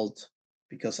result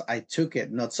because I took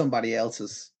it, not somebody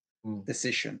else's Mm.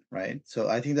 decision, right? So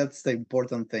I think that's the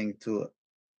important thing to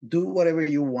do whatever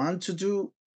you want to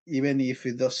do, even if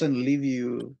it doesn't leave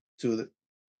you to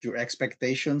your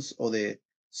expectations or the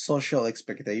social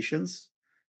expectations,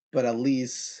 but at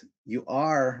least you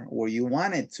are where you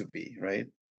want it to be, right?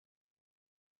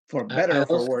 For better I or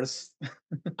for also worse.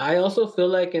 I also feel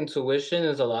like intuition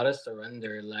is a lot of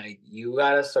surrender. Like you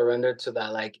gotta surrender to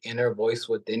that like inner voice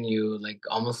within you. Like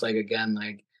almost like again,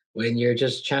 like when you're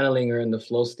just channeling or in the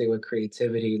flow state with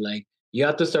creativity, like you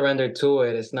have to surrender to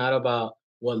it. It's not about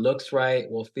what looks right,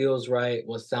 what feels right,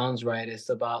 what sounds right. It's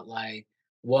about like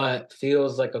what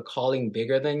feels like a calling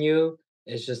bigger than you.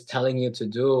 It's just telling you to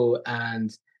do.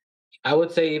 And I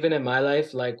would say even in my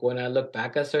life, like when I look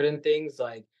back at certain things,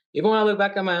 like even when I look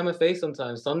back at my MFA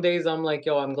sometimes, some days I'm like,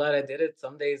 yo, I'm glad I did it.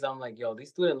 Some days I'm like, yo, these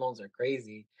student loans are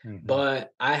crazy. Mhm,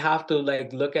 But I have to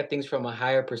like look at things from a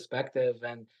higher perspective.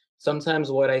 And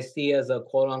sometimes what I see as a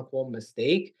quote unquote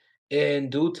mistake, in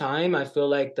due time, I feel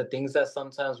like the things that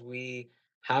sometimes we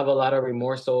have a lot of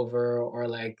remorse over or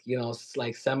like,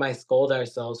 like semi scold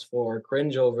ourselves for or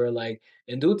cringe over, like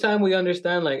in due time we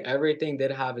understand like everything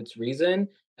did have its reason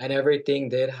and everything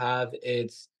did have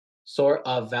its sort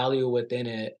of value within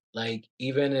it. Like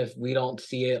even if we don't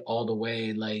see it all the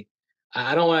way, like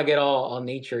I don't want to get all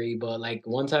naturey, but like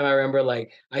one time I remember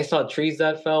like I saw trees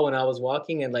that fell when I was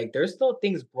walking, and like there's still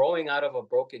things growing out of a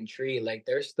broken tree. Like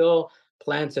there's still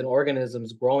plants and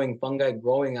organisms growing, fungi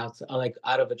growing out like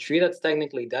out of a tree that's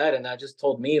technically dead. And that just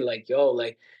told me like, yo,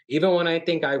 like even when I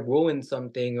think I ruined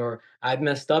something or I've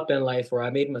messed up in life or I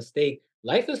made a mistake,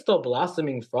 life is still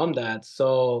blossoming from that.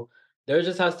 So there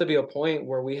just has to be a point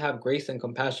where we have grace and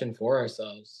compassion for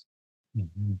ourselves.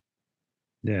 mhm.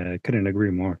 Yeah, I couldn't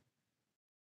agree more.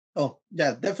 Oh,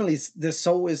 yeah, definitely. There's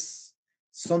always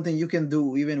something you can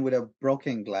do even with a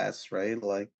broken glass, right?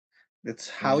 Like it's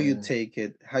how you Yeah. take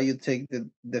it, how you take the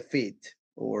defeat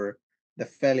or the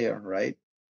failure, right?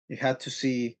 You have to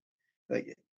see,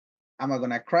 like, am I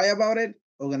gonna cry about it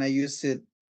or gonna use it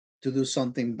to do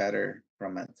something better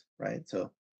from it, right?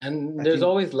 So And I there's think,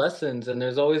 always lessons and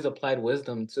there's always applied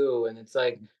wisdom too. And it's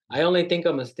like, I only think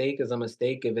a mistake is a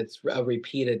mistake if it's a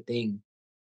repeated thing.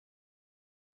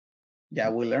 yeah,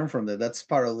 we learn from that. That's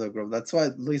part of the growth. That's why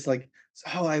Luis like,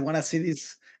 oh, I want to see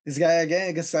this guy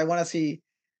again because I want to see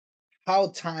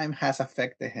how time has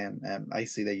affected him. And I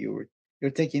see that you're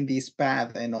taking this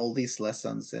path and all these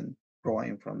lessons and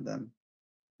growing from them.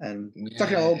 And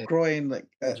talking Yeah, about it's growing, like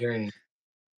a journey.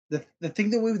 the thing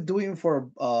that we're doing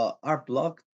for our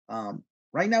blog,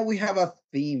 right now we have a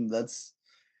theme that's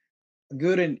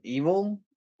good and evil,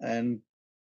 and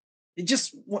it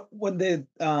just when the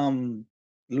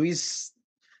Luis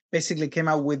basically came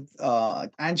out with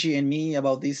Angie and me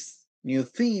about this new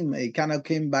theme, it kind of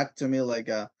came back to me like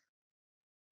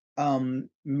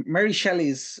Mary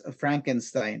Shelley's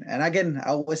Frankenstein. And again, I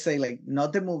always say like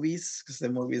not the movies, because the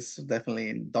movies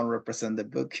definitely don't represent the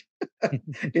book,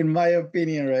 in my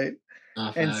opinion, right?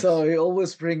 And so Facts. it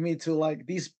always bring me to like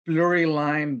this blurry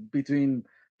line between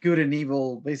good and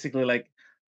evil, basically like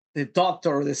the doctor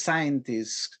or the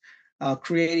scientist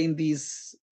creating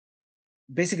this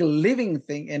basically living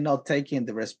thing and not taking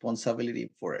the responsibility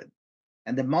for it.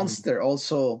 And the Mm, monster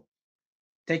also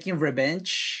taking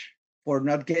revenge for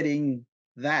not getting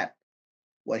that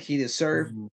what he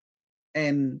deserved, mm,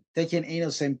 and taking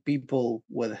innocent people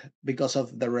with because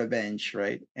of the revenge,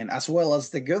 right? And as well as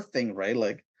the good thing, right?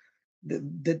 Like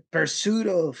the pursuit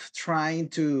of trying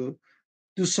to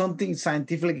do something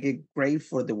scientifically great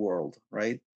for the world,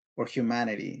 right? For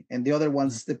humanity. And the other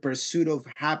mm, one's the pursuit of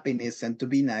happiness and to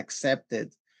being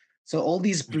accepted. So all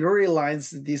these blurry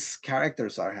lines that these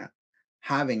characters are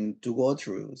having to go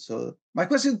through. So my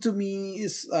question to me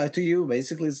is to you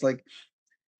basically is like,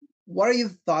 what are your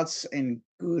thoughts in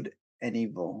good and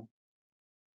evil?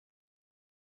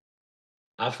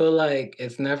 I feel like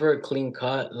it's never clean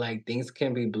cut. Like things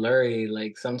can be blurry.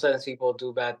 Like sometimes people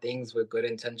do bad things with good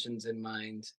intentions in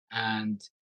mind, and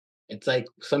it's like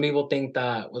some people think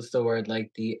that what's the word?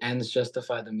 Like the ends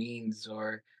justify the means,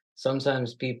 or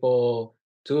sometimes people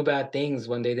do bad things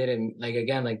when they didn't like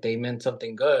again, like they meant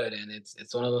something good. And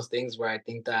it's one of those things where I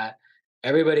think that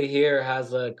everybody here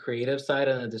has a creative side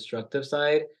and a destructive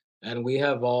side, and we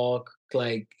have all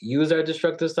like used our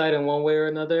destructive side in one way or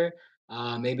another.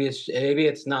 Maybe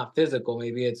it's not physical,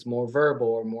 maybe it's more verbal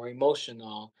or more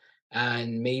emotional.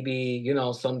 And maybe,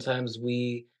 sometimes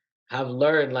we have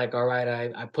learned like, all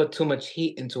right, I put too much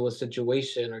heat into a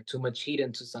situation or too much heat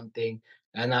into something.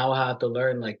 And now I have to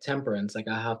learn like temperance. Like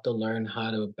I have to learn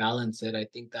how to balance it. I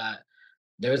think that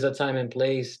there's a time and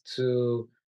place to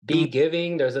be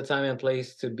giving, there's a time and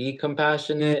place to be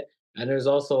compassionate, and there's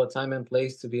also a time and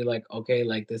place to be like, okay,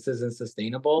 like this isn't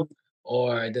sustainable,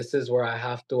 or this is where I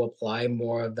have to apply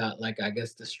more of that, like, I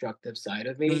guess, destructive side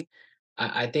of me.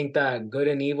 I think that good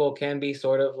and evil can be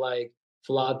sort of like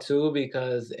flawed too,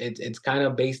 because it's kind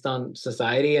of based on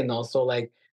society and also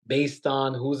like based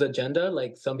on whose agenda.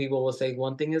 Like some people will say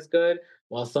one thing is good,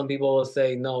 while some people will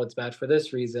say no, it's bad for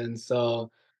this reason.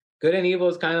 So good and evil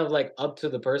is kind of like up to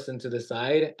the person to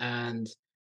decide. And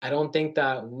I don't think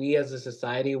that we as a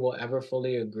society will ever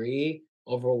fully agree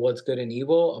over what's good and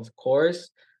evil. Of course,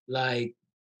 like,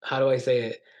 how do I say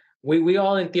it? We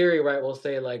all in theory, right, will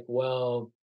say like,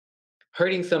 well,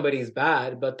 hurting somebody is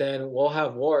bad, but then we'll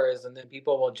have wars and then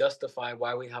people will justify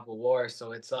why we have a war.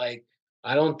 So it's like,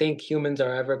 I don't think humans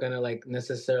are ever going to like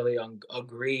necessarily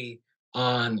agree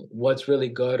on what's really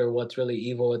good or what's really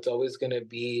evil. It's always going to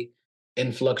be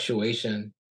in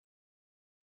fluctuation.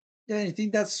 Yeah, I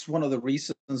think that's one of the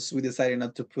reasons we decided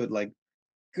not to put like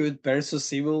good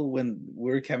versus evil when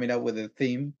we're coming up with a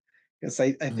theme. Because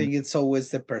I Mhm, think it's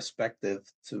always the perspective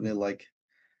to me, like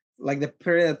the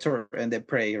predator and the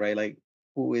prey, right? Like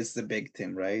who is the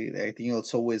victim, right? I think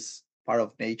it's always part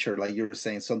of nature, like you're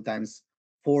saying. Sometimes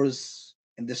force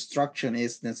and destruction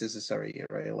is necessary,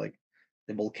 right? Like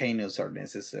the volcanoes are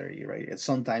necessary, right? And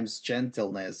sometimes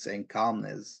gentleness and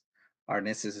calmness are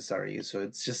necessary. So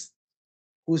it's just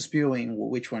who's viewing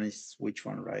which one is which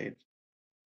one, right?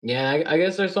 yeah, I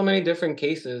guess there's so many different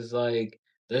cases. Like,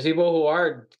 there's people who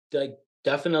are like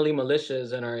definitely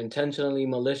malicious and are intentionally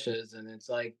malicious, and it's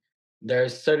like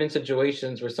there's certain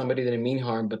situations where somebody didn't mean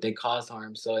harm, but they cause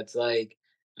harm. So it's like,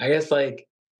 I guess like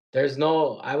there's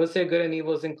no, I would say good and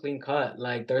evil isn't clean cut.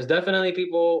 Like, there's definitely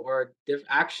people or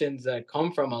actions that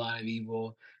come from a lot of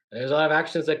evil. There's a lot of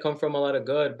actions that come from a lot of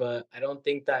good, but I don't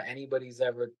think that anybody's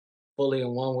ever fully in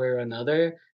one way or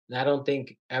another. And I don't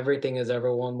think everything is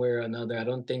ever one way or another. I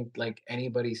don't think like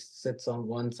anybody sits on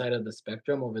one side of the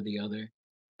spectrum over the other.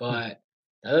 But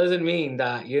that doesn't mean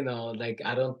that, like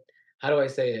I don't, how do I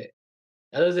say it?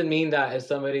 That doesn't mean that if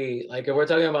somebody like if we're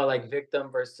talking about like victim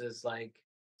versus like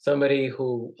somebody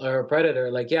who or a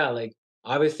predator, like yeah, like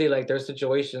obviously like there's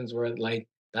situations where like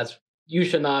that's you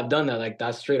should not have done that. Like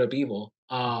that's straight up evil.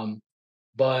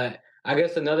 But I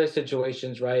guess in other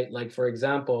situations, right? Like for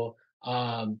example,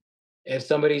 if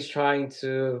somebody's trying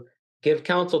to give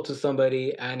counsel to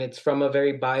somebody and it's from a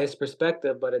very biased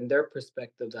perspective, but in their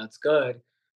perspective, that's good.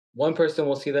 One person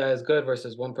will see that as good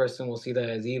versus one person will see that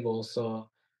as evil. So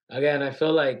again, I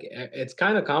feel like it's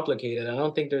kind of complicated. I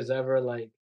don't think there's ever like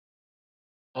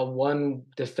a one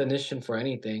definition for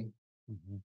anything.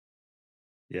 Mhm.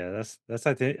 Yeah, that's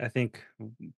I think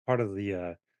part of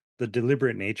the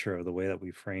deliberate nature of the way that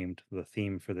we framed the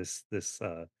theme for this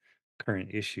current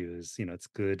issue is, it's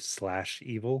good slash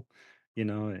evil. In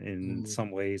Mm,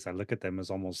 some ways I look at them as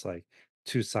almost like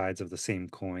two sides of the same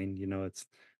coin. It's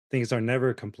things are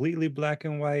never completely black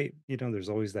and white. There's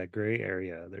always that gray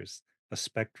area. There's a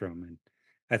spectrum. And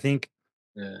I think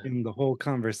Yeah. in the whole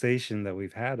conversation that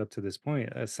we've had up to this point,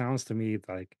 it sounds to me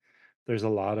like there's a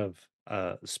lot of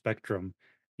spectrum,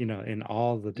 in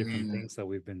all the different Mm. things that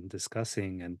we've been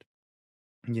discussing. And,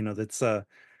 that's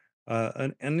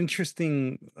an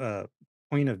interesting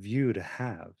point of view to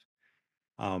have.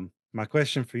 My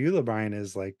question for you, LeBrian,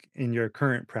 is like in your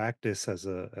current practice as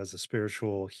a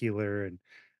spiritual healer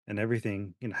and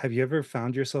everything, have you ever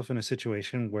found yourself in a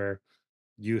situation where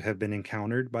you have been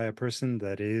encountered by a person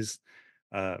that is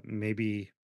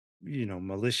maybe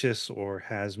malicious or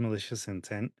has malicious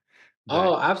intent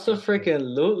that Oh,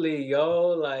 absolutely, yo.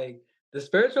 Like the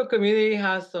spiritual community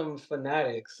has some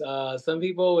fanatics, some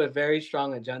people with very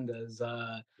strong agendas.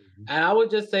 Mhm, And I would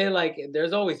just say, like,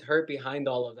 there's always hurt behind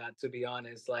all of that, to be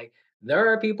honest. Like, there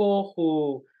are people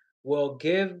who will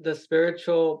give the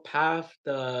spiritual path,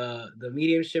 the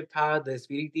mediumship path, the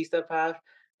spiritista path.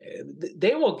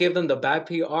 They will give them the bad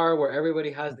PR where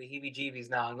everybody has the heebie-jeebies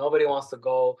now. Nobody wants to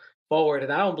go forward,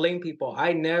 and I don't blame people.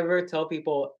 I never tell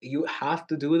people you have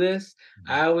to do this.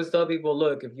 mhm, I always tell people,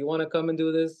 look, if you want to come and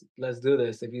do this, let's do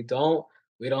this. If you don't,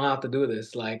 we don't have to do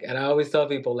this. Like, and I always tell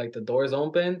people, like, the door's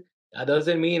open. That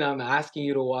doesn't mean I'm asking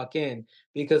you to walk in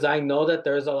because I know that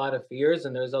there's a lot of fears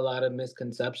and there's a lot of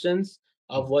misconceptions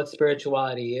of mhm, what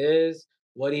spirituality is,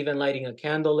 what even lighting a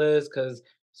candle is. Because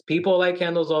people light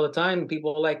candles all the time.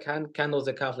 People like candles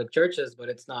at Catholic churches, but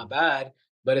it's not mhm, bad.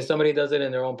 But if somebody does it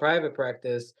in their own private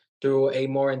practice through a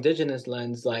more indigenous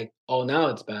lens, like, oh, now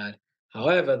it's bad.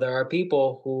 However, there are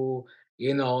people who,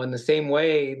 in the same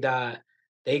way that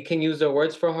they can use their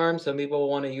words for harm, some people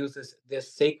want to use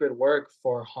this sacred work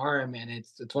for harm, and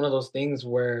it's one of those things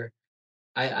where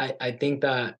I think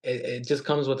that it just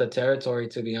comes with the territory,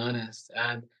 to be honest.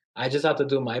 And I just have to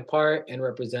do my part in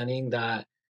representing that,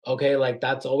 okay, like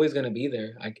that's always gonna be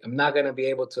there. I'm not gonna be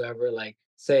able to ever like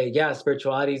say, yeah,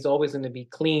 spirituality is always gonna be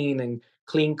clean and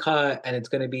clean cut and it's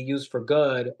gonna be used for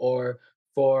good or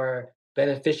for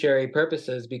beneficiary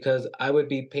purposes because I would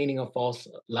be painting a false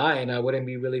lie and I wouldn't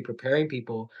be really preparing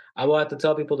people. I will have to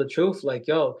tell people the truth, like,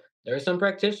 yo, there are some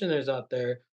practitioners out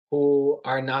there who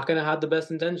are not going to have the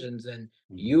best intentions and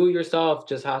mhm, you yourself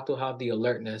just have to have the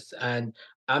alertness. And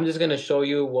I'm just going to show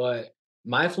you what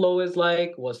my flow is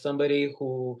like, what somebody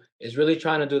who is really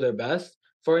trying to do their best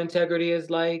for integrity is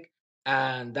like.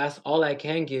 And that's all I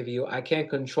can give you. I can't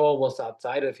control what's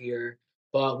outside of here.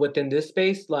 But within this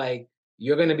space, like,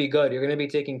 you're going to be good. You're going to be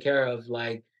taken care of.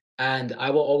 Like, and I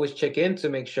will always check in to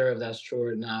make sure if that's true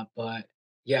or not. But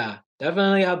yeah,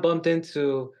 definitely have bumped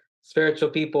into spiritual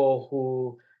people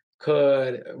who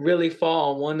could really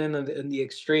fall on one end of in the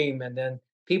extreme, and then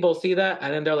people see that,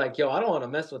 and then they're like, "Yo, I don't want to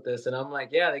mess with this," and I'm like,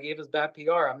 "Yeah, they gave us bad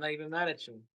PR. I'm not even mad at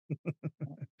you."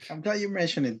 I'm glad you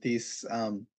mentioned this,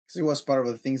 'cause it was part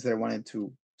of the things that I wanted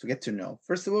to get to know.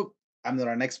 First of all, I'm not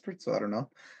an expert, so I don't know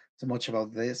so much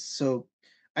about this. So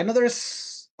I know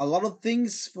there's a lot of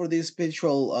things for this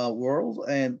spiritual world.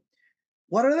 And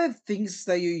what are the things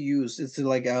that you use? It's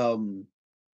like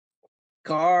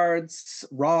cards,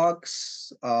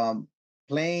 rocks,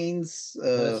 planes,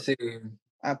 Let's see.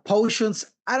 potions.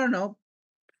 I don't know.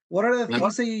 What are the Um,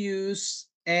 things that you use,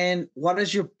 and what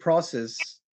is your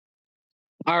process?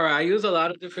 All right, I use a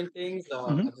lot of different things.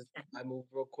 Mhm. I move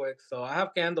real quick. So I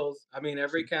have candles. I mean,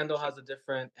 every candle has a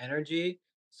different energy.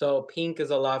 So pink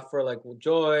is a lot for like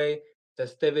joy,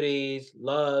 festivities,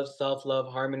 love, self-love,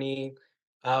 harmony.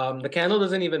 The candle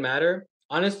doesn't even matter.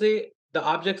 Honestly, the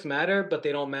objects matter, but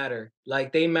they don't matter.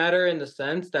 Like they matter in the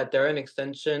sense that they're an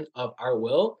extension of our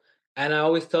will. And I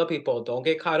always tell people, don't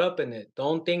get caught up in it.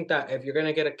 Don't think that if you're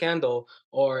gonna get a candle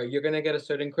or you're gonna get a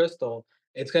certain crystal,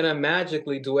 it's gonna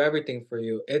magically do everything for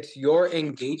you. It's your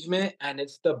engagement and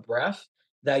it's the breath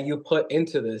that you put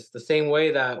into this. The same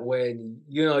way that when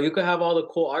you could have all the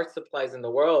cool art supplies in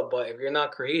the world, but if you're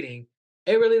not creating,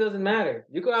 it really doesn't matter.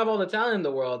 You could have all the talent in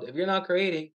the world. If you're not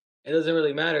creating, it doesn't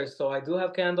really matter. So I do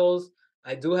have candles,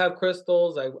 I do have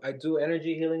crystals, I do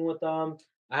energy healing with them.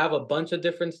 I have a bunch of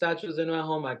different statues in my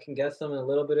home. I can get some in a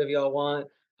little bit if y'all want.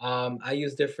 I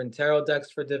use different tarot decks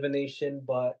for divination,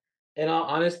 but in all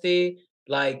honesty,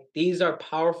 like these are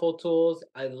powerful tools.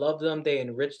 I love them. They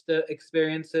enrich the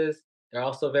experiences. They're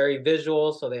also very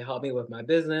visual, so they help me with my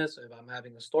business. If I'm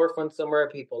having a storefront somewhere,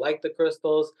 people like the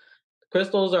crystals.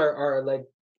 Crystals are like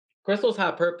crystals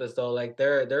have purpose though. Like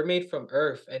they're made from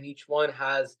earth, and each one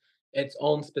has its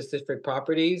own specific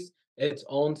properties, its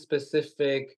own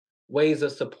specific ways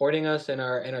of supporting us in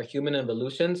our human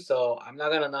evolution. So I'm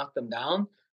not gonna knock them down,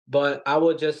 but I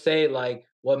would just say like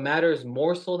what matters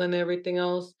more so than everything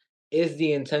else is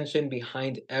the intention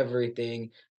behind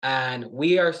everything. And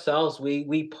we ourselves,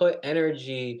 we put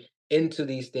energy into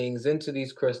these things, into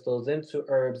these crystals, into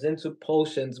herbs, into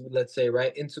potions, let's say,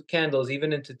 right? Into candles,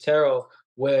 even into tarot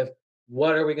with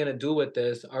what are we going to do with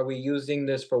this? Are we using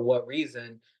this for what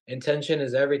reason? Intention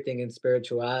is everything in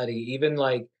spirituality. Even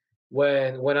like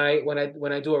when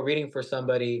I do a reading for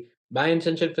somebody, my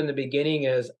intention from the beginning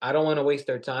is I don't want to waste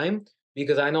their time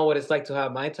because I know what it's like to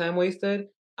have my time wasted.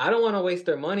 I don't want to waste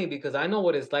their money because I know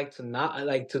what it's like to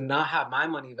not have my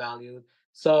money valued.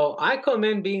 So I come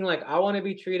in being like I want to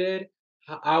be treated.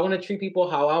 I want to treat people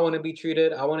how I want to be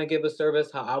treated. I want to give a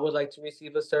service how I would like to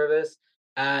receive a service,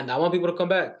 and I want people to come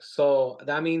back. So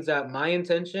that means that my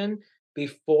intention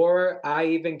before I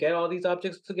even get all these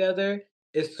objects together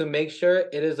is to make sure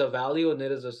it is a value and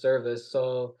it is a service.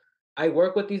 So I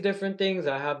work with these different things.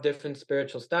 I have different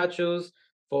spiritual statues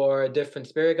for different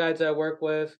spirit guides I work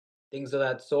with, things of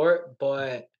that sort.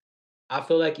 But I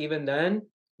feel like even then,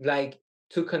 like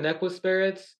to connect with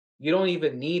spirits, you don't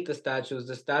even need the statues.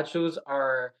 The statues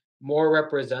are more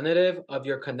representative of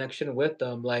your connection with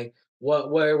them. Like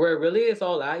where it really is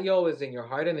all at, yo, is in your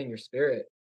heart and in your spirit.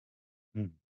 Mm.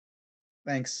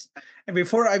 Thanks. And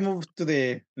before I move to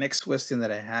the next question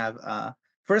that I have,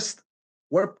 first,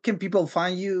 where can people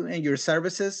find you and your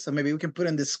services? So maybe we can put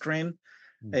on the screen.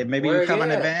 Mhm. Maybe you Where have an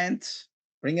yeah. event.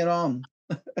 Bring it on.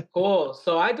 Cool.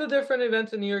 So I do different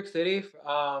events in New York City.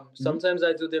 Mhm. Sometimes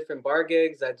I do different bar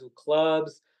gigs. I do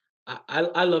clubs.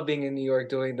 I love being in New York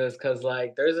doing this because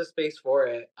like there's a space for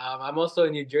it. I'm also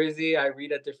in New Jersey. I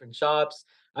read at different shops.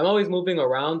 I'm always moving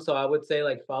around, so I would say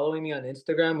like following me on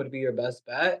Instagram would be your best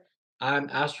bet. I'm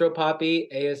Astro Poppy,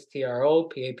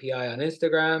 ASTROPAPI on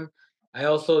Instagram. I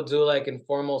also do like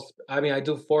I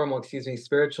do formal, excuse me,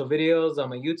 spiritual videos on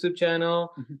my YouTube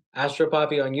channel, Mhm. Astro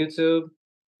Poppy on YouTube.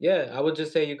 Yeah, I would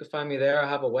just say you could find me there. I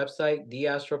have a website,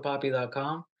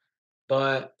 theastropoppy.com.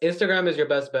 But Instagram is your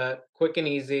best bet. Quick and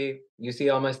easy. You see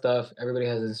all my stuff. Everybody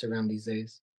has Instagram these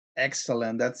days.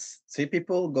 Excellent. That's see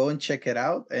people go and check it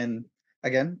out. And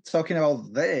again, talking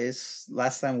about this,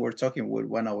 last time we are talking with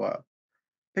one of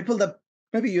people that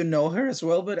maybe you know her as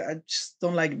well, but I just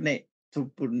don't like to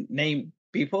put name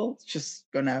people. Just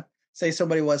gonna say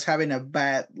somebody was having a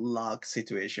bad luck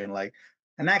situation, like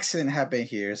an accident happened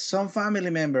here, some family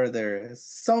member there,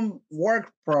 some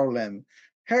work problem,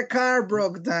 her car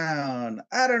broke down.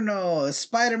 I don't know.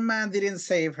 Spider Man didn't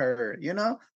save her.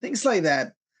 Things like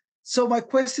that. So my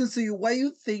question to you: what do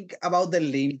you think about the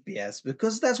Olympias?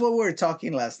 Because that's what we were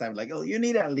talking last time. Like, oh, you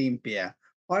need a Olympia.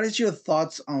 What is your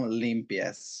thoughts on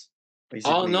limpias?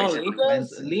 Oh Basically, no,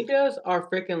 cleansing. limpias are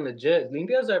freaking legit.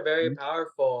 Limpias are very Mhm,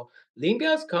 powerful.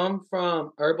 Limpias come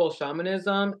from herbal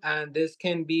shamanism, and this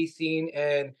can be seen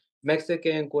in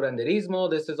Mexican curanderismo.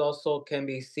 This is also can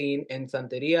be seen in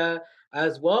Santeria,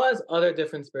 as well as other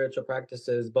different spiritual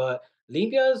practices. But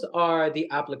limpias are the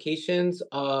applications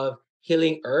of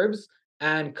healing herbs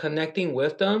and connecting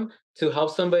with them to help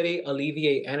somebody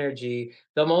alleviate energy.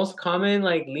 The most common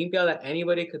like limpia that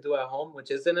anybody could do at home,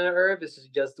 which isn't an herb, is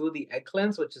to just do the egg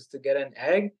cleanse, which is to get an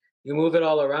egg. You move it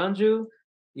all around you.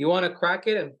 You want to crack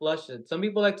it and flush it. Some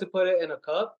people like to put it in a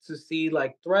cup to see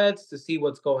like threads, to see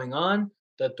what's going on.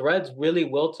 The threads really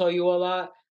will tell you a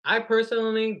lot. I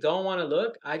personally don't want to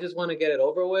look. I just want to get it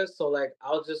over with. So like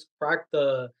I'll just crack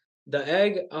the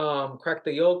egg, crack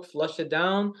the yolk, flush it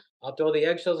down. I'll throw the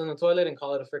eggshells in the toilet and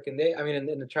call it a freaking day. I mean,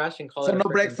 in the trash and call So it a no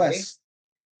freaking day. breakfast.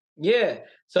 Yeah.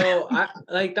 So I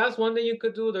like that's one thing you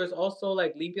could do. There's also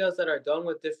like limpias that are done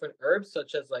with different herbs,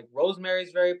 such as like rosemary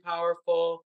is very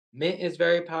powerful, mint is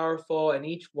very powerful, and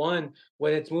each one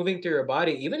when it's moving through your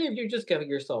body, even if you just get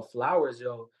yourself flowers,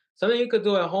 yo, something you could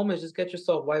do at home is just get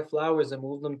yourself white flowers and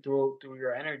move them through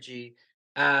your energy,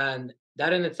 and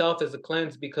that in itself is a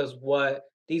cleanse because what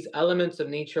these elements of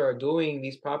nature are doing,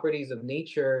 these properties of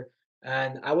nature,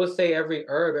 and I would say every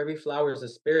herb, every flower is a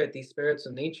spirit. These spirits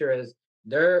of nature is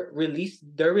they're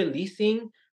releasing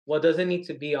what doesn't need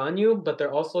to be on you, but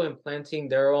they're also implanting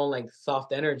their own like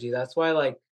soft energy. That's why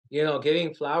like,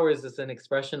 giving flowers is an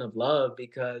expression of love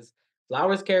because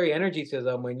flowers carry energy to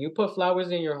them. When you put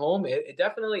flowers in your home, it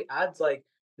definitely adds like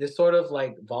this sort of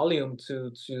like volume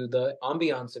to the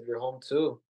ambiance of your home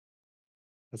too.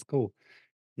 That's cool.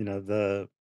 The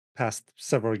past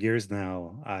several years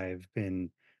now, I've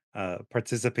been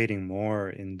participating more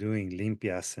in doing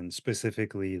limpias and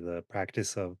specifically the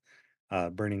practice of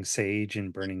burning sage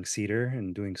and burning cedar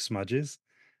and doing smudges.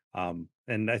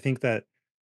 And I think that,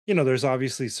 there's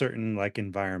obviously certain like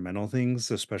environmental things,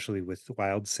 especially with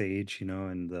wild sage,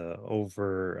 and the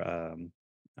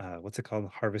what's it called?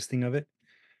 Harvesting of it.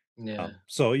 Yeah.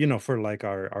 So, for like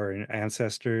our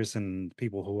ancestors and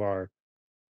people who are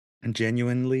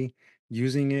genuinely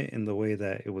using it in the way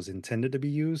that it was intended to be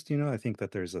used, I think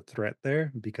that there's a threat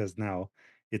there because now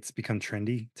it's become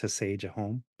trendy to sage at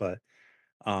home. But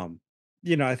um,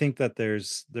 I think that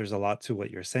there's a lot to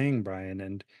what you're saying, Brian.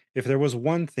 And if there was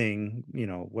one thing,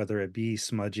 whether it be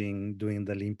smudging, doing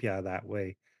the limpia that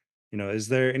way, is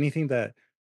there anything that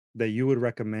you would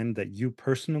recommend that you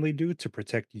personally do to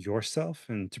protect yourself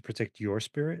and to protect your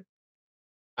spirit?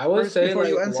 I would First, say before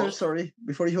like you answer, one, sorry,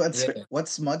 before you yeah. answer,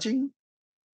 what's smudging?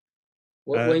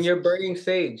 Uh, When s- you're burning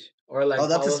sage or Oh, like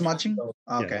that's a Palo smudging? Santo.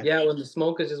 Okay. yeah. Yeah, when the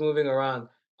smoke is just moving around.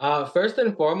 First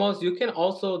and foremost, you can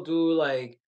also do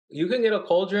like you can get a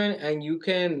cauldron and you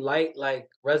can light like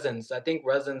resins. I think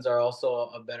resins are also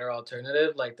a better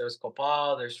alternative. Like there's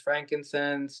copal, there's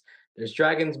frankincense, there's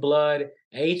dragon's blood,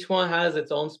 and each one has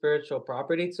its own spiritual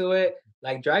property to it.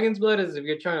 Like dragon's blood is if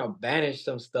you're trying to banish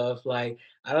some stuff, like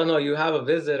I don't know, you have a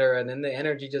visitor and then the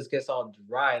energy just gets all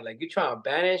dry. Like you trying to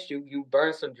banish, you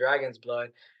burn some dragon's blood.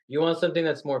 You want something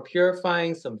that's more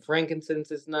purifying, some frankincense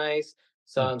is nice,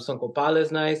 Mm, some copal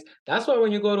is nice. That's why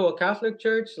when you go to a Catholic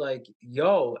church, like,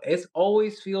 yo, it's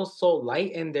always feels so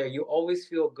light in there. You always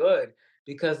feel good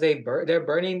because they're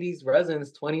burning these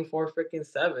resins 24 freaking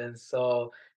 7.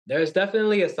 So there's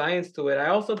definitely a science to it. I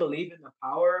also believe in the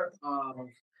power of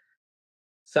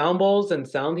sound bowls and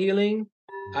sound healing.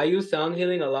 I use sound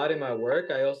healing a lot in my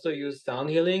work. I also use sound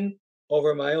healing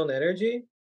over my own energy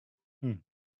mm,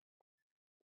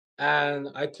 and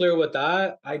I clear with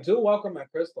that. I do welcome my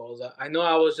crystals. I know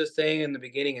I was just saying in the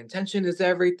beginning, intention is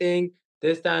everything,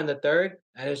 this, that, and the third.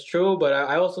 And it's true, but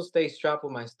I also stay strapped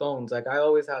with my stones. Like I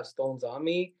always have stones on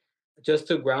me just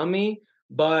to ground me.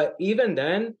 But even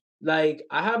then, like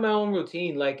I have my own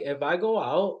routine. Like if I go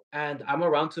out and I'm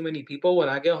around too many people, when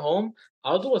I get home,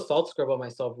 I'll do a salt scrub on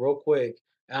myself real quick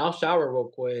and I'll shower real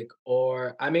quick.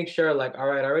 Or I make sure, like, all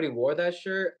right, I already wore that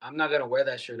shirt. I'm not gonna wear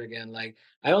that shirt again. Like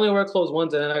I only wear clothes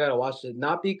once and then I gotta wash it.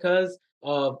 Not because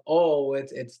of oh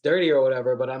it's dirty or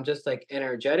whatever, but I'm just like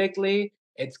energetically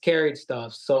it's carried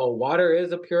stuff. So water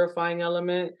is a purifying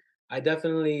element. I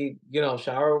definitely,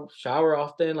 shower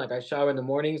often. Like I shower in the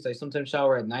mornings. I sometimes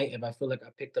shower at night if I feel like I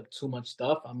picked up too much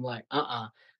stuff. I'm like,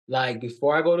 Like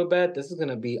before I go to bed, this is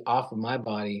gonna be off of my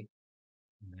body.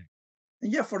 mm,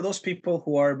 Yeah, for those people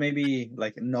who are maybe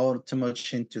like not too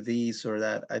much into this or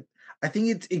that, I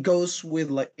think it goes with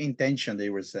like intention they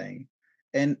were saying,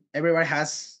 and everybody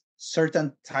has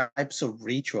certain types of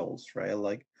rituals, right?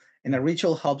 Like, and a mm,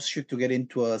 ritual helps you to get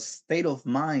into a state of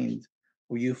mind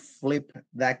where you flip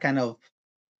that kind of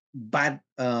bad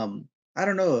I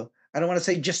don't know, I don't want to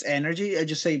say just energy, I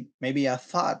just say maybe a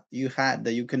thought you had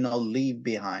that you cannot leave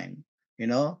behind,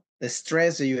 the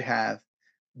stress that you have.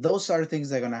 Those are things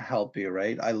that are going to help you,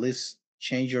 right? At least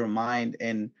change your mind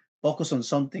and focus on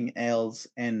something else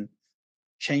and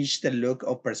change the look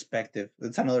of perspective.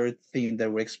 That's another theme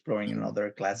that we're exploring in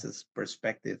other classes,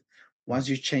 perspective. mm, Once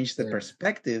you change the Yeah.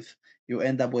 perspective, you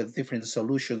end up with different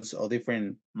solutions or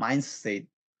different mind state.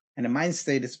 And a mind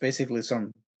state is basically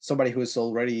somebody who is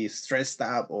already stressed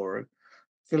out or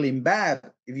feeling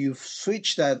bad. If you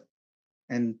switch that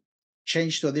and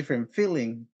change to a different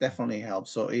feeling, definitely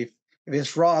helps. So if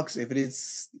it's rocks, if it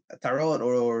is tarot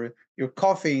or your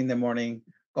coffee in the morning,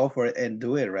 go for it and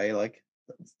do it, right? Like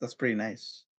that's pretty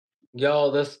nice.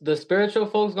 Yo, the spiritual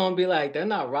folks gonna be like, they're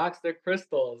not rocks, they're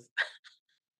crystals.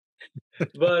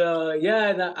 But yeah,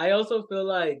 and I also feel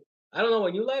like I don't know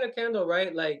when you light a candle,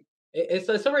 right? Like it's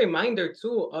a reminder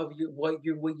too of what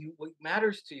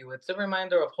matters to you. It's a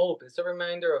reminder of hope. It's a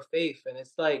reminder of faith, and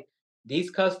it's like these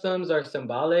customs are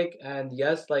symbolic, and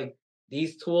yes, like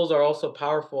these tools are also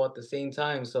powerful at the same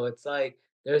time. So it's like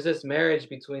there's this marriage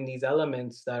between these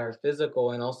elements that are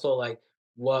physical and also like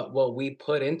what we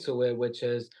put into it, which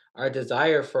is our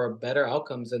desire for better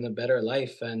outcomes and a better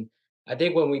life. And I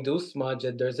think when we do smudge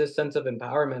it, there's this sense of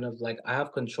empowerment of like I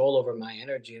have control over my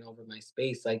energy and over my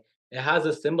space. Like it has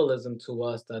a symbolism to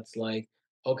us that's like,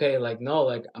 okay, like no,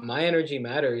 like my energy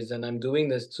matters, and I'm doing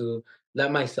this to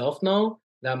let myself know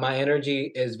that my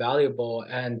energy is valuable.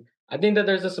 And I think that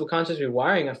there's a subconscious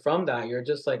rewiring from that. You're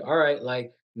just like, all right,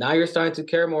 like now you're starting to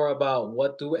care more about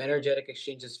what do energetic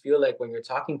exchanges feel like when you're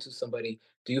talking to somebody.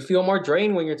 Do you feel more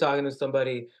drained when you're talking to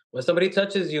somebody? When somebody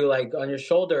touches you like on your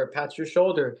shoulder, pats your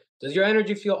shoulder, does your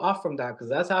energy feel off from that? Because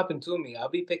that's happened to me. I'll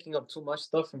be picking up too much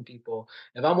stuff from people.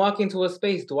 If I'm walking to a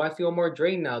space, do I feel more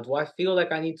drained now? Do I feel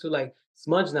like I need to like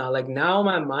smudge now? Like now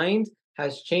my mind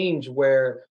has changed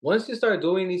where once you start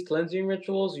doing these cleansing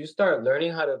rituals, you start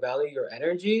learning how to value your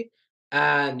energy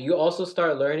and you also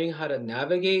start learning how to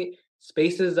navigate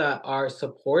spaces that are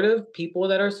supportive, people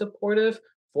that are supportive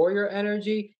for your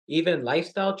energy, even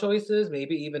lifestyle choices,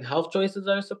 maybe even health choices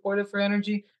that are supportive for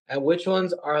energy, and which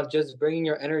ones are just bringing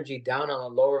your energy down on a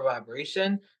lower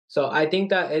vibration. So I think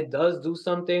that it does do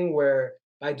something where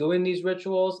by doing these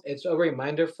rituals, it's a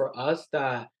reminder for us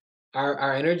that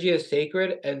our energy is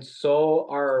sacred, and so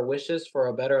are our wishes for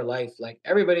a better life. Like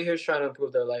everybody here is trying to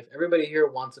improve their life. Everybody here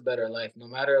wants a better life, no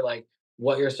matter like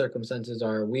what your circumstances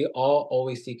are. We all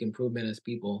always seek improvement as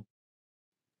people.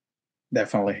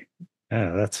 Definitely.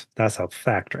 Yeah, that's a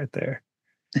fact right there.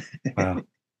 Wow.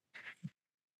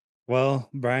 Well,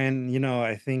 Brian,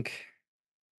 I think,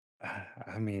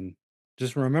 I mean,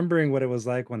 just remembering what it was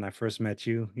like when I first met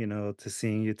you, to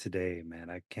seeing you today, man,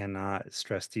 I cannot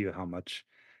stress to you how much,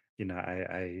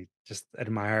 I just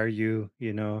admire you,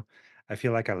 I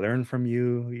feel like I learned from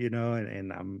you,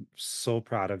 and I'm so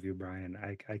proud of you, Brian.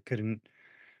 I couldn't,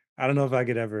 I don't know if I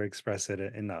could ever express it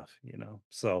enough,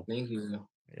 So, Thank you.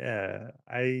 yeah,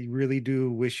 I really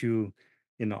do wish you,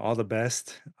 all the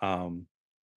best. And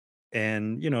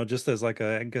just as like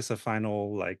a, I guess a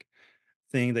final like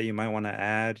thing that you might want to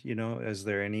add, is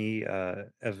there any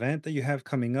event that you have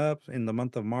coming up in the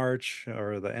month of March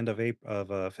or the end of April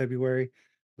of February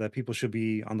that people should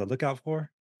be on the lookout for?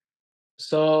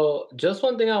 So, just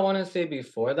one thing I want to say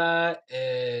before that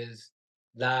is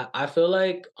that I feel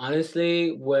like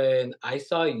honestly, when I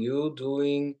saw you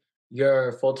doing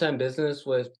your full-time business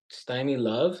with Stymie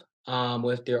Love,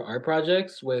 with your art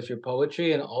projects, with your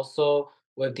poetry, and also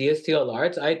with DSTL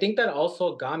Arts, I think that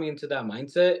also got me into that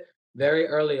mindset very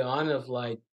early on of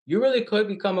like, you really could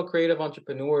become a creative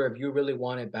entrepreneur if you really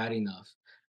want it bad enough.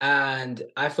 And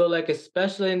I feel like,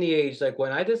 especially in the age, like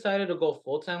when I decided to go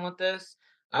full-time with this,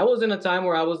 I was in a time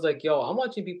where I was like, yo, I'm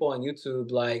watching people on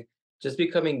YouTube like just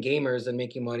becoming gamers and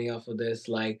making money off of this.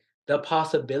 Like the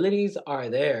possibilities are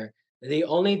there. The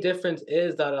only difference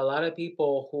is that a lot of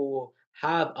people who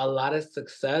have a lot of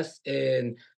success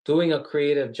in doing a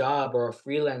creative job or a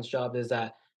freelance job is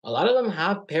that a lot of them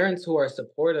have parents who are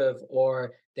supportive,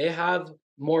 or they have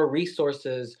more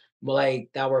resources like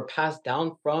that were passed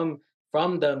down from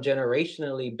them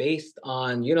generationally based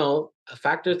on,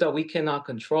 factors that we cannot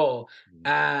control. Mm.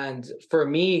 And for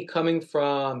me, coming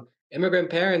from immigrant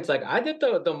parents, like I did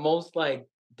the most like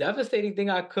devastating thing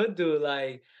I could do.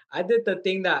 Like I did the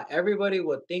thing that everybody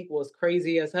would think was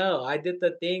crazy as hell. I did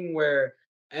the thing where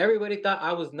everybody thought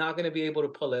I was not gonna be able to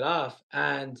pull it off.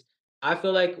 And I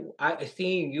feel like I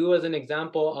seeing you as an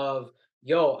example of,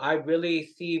 yo, I really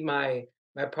see my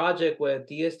project with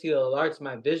DSTL Arts,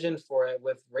 my vision for it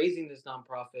with raising this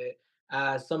nonprofit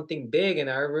as something big. And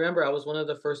I remember I was one of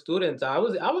the first students. I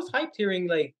was hyped hearing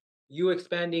like you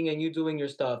expanding and you doing your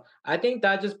stuff. I think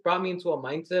that just brought me into a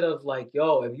mindset of like,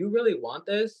 yo, if you really want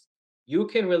this, you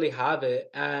can really have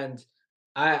it. And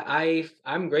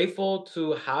I'm grateful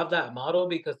to have that model,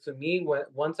 because to me,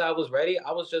 once I was ready,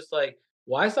 I was just like,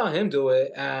 well, I saw him do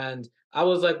it, and I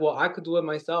was like, well, I could do it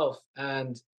myself.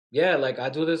 And yeah, like I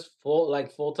do this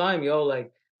full time, yo.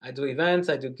 Like I do events,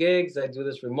 I do gigs, I do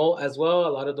this remote as well. A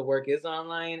lot of the work is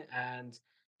online, and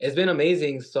it's been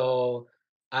amazing. So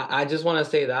I just want to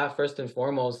say that first and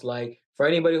foremost, like for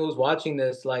anybody who's watching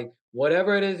this, like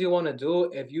whatever it is you want to do,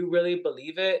 if you really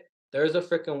believe it, there's a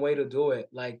freaking way to do it.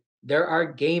 Like there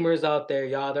are gamers out there,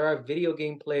 y'all. There are video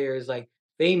game players, like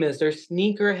famous. There's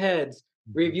sneaker heads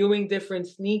Mhm. reviewing different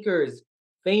sneakers,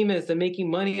 famous and making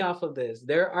money off of this.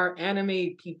 There are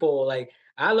anime people, like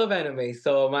I love anime,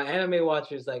 so my anime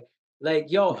watchers like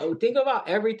yo, think about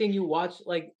everything you watch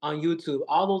like on YouTube,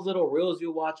 all those little reels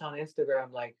you watch on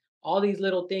Instagram, like all these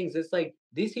little things. It's like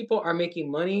these people are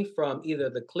making money from either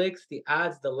the clicks, the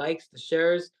ads, the likes, the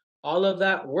shares, all of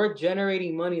that. We're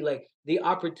generating money. Like the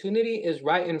opportunity is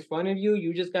right in front of you.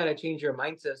 You just got to change your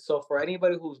mindset. So for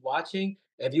anybody who's watching,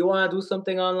 if you want to do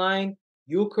something online,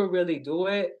 you could really do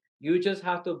it. You just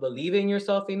have to believe in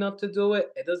yourself enough to do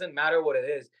it. It doesn't matter what it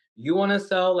is. You want to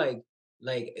sell like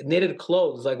knitted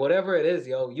clothes, like whatever it is,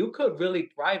 yo, you could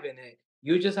really thrive in it.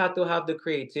 You just have to have the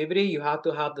creativity, you have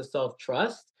to have the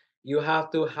self-trust, you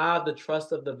have to have the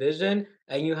trust of the vision,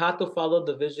 and you have to follow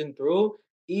the vision through,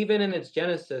 even in its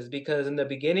genesis, because in the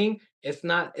beginning, it's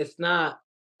not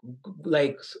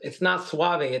like it's not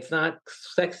suave, it's not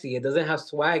sexy, it doesn't have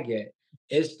swag yet.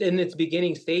 It's in its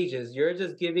beginning stages. You're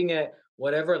just giving it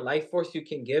whatever life force you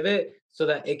can give it so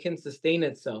that it can sustain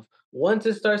itself. Once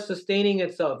it starts sustaining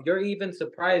itself, you're even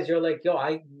surprised. You're like, yo,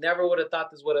 I never would have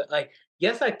thought this would have like,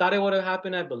 yes, I thought it would have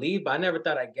happened, I believe, but I never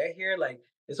thought I'd get here. Like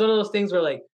it's one of those things where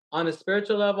like on a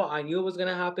spiritual level, I knew it was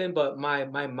gonna happen, but my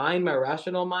mind, my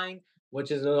rational mind,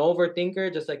 which is an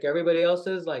overthinker, just like everybody else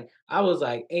is, like I was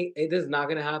like, this is not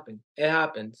gonna happen. It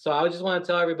happened. So I just want to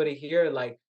tell everybody here,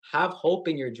 like, have hope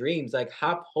in your dreams, like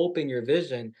have hope in your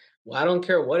vision. Well, I don't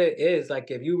care what it is.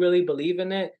 Like, if you really believe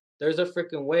in it, there's a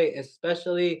freaking way,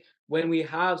 especially when we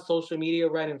have social media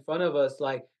right in front of us.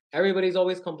 Like, everybody's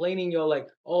always complaining, yo, like,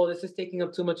 oh, this is taking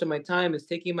up too much of my time. It's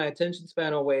taking my attention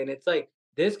span away. And it's like,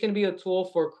 this can be a tool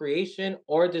for creation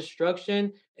or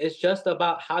destruction. It's just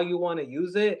about how you want to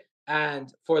use it.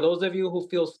 And for those of you who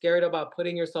feel scared about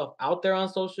putting yourself out there on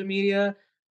social media,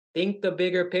 think the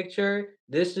bigger picture.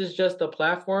 This is just a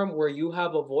platform where you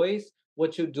have a voice.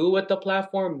 What you do with the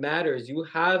platform matters. You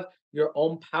have your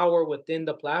own power within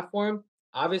the platform.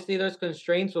 Obviously, there's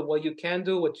constraints with what you can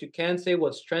do, what you can say,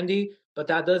 what's trendy, but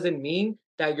that doesn't mean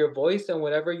that your voice and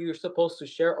whatever you're supposed to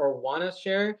share or want to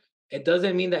share, it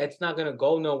doesn't mean that it's not going to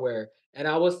go nowhere. And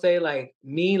I would say, like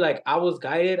me, like I was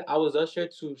guided, I was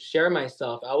ushered to share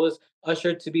myself. I was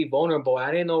ushered to be vulnerable. I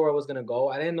didn't know where I was going to go,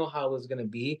 I didn't know how it was going to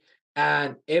be,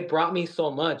 and it brought me so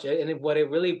much. What it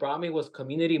really brought me was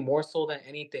community more so than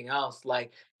anything else.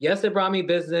 Like, yes, it brought me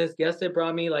business. Yes, it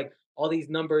brought me like all these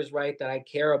numbers, right, that I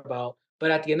care about.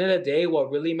 But at the end of the day,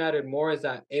 what really mattered more is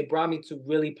that it brought me to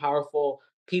really powerful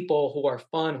people who are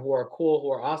fun, who are cool,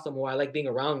 who are awesome, who I like being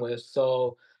around with.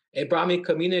 So it brought me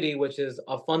community, which is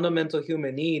a fundamental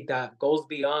human need that goes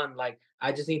beyond like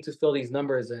I just need to fill these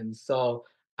numbers in. So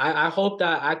I hope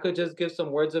that I could just give some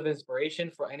words of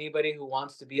inspiration for anybody who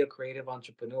wants to be a creative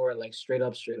entrepreneur, like straight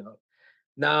up, straight up.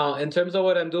 Now, in terms of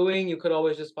what I'm doing, you could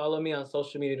always just follow me on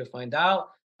social media to find out.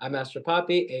 I'm Astro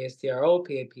Papi,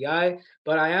 ASTROPAPI,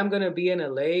 but I am going to be in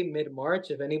LA mid March.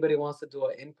 If anybody wants to do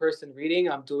an in person reading,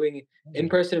 I'm doing in Oh,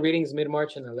 person readings mid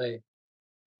March in LA.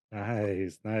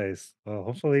 nice, nice. Well,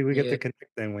 hopefully we get to Yeah.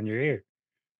 connect then when you're here.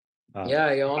 Yeah,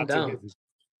 You're yo, I'm not too down. busy.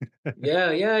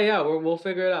 Yeah, yeah, yeah. We'll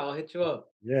figure it out. I'll hit you up.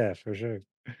 Yeah, for sure.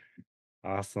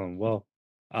 Awesome. Well,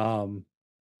 um,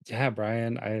 yeah,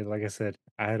 Brian, I like I said,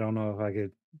 I don't know if I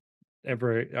could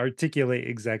ever articulate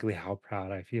exactly how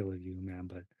proud I feel of you, man,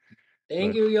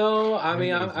 Thank but you, yo. I you're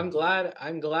mean, I'm amazing. glad.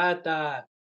 I'm glad that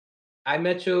I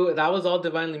met you. That was all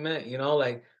divinely meant, you know?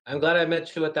 Like, I'm Yeah. glad I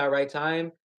met you at that right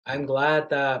time. I'm glad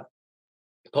that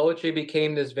poetry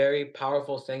became this very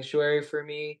powerful sanctuary for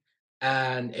me.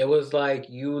 And it was like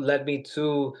you led me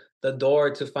to the door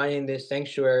to finding this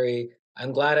sanctuary.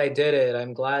 I'm glad I did it.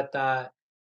 I'm glad that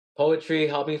poetry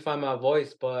helped me find my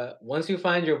voice, but once you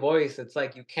find your voice, it's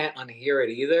like you can't unhear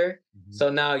it either. Mhm. So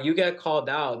now you get called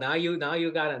out. Now you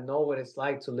gotta know what it's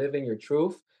like to live in your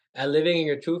truth. And living in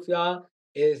your truth, y'all,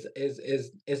 is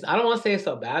I don't want to say it's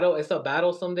a battle. It's a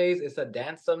battle some days, it's a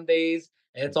dance some days,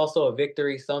 and it's also a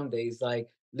victory some days. Like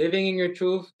living in your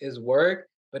truth is work,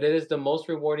 but it is the most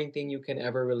rewarding thing you can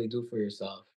ever really do for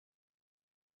yourself.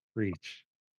 Reach.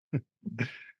 All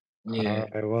Yeah.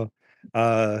 right. Well,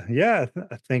 yeah.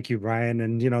 Thank you, Brian,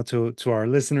 and to our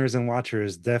listeners and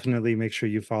watchers, definitely make sure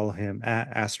you follow him at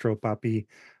Astro Papi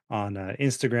on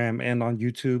Instagram and on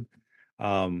YouTube.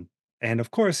 And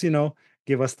of course,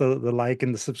 give us the like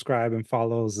and the subscribe and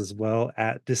follows as well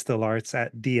at Distill Arts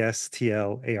at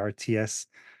DSTLARTS.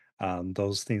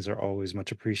 Those things are always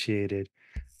much appreciated.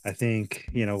 I think,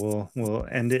 we'll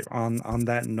end it on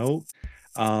that note.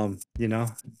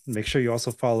 Make sure you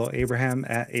also follow Abraham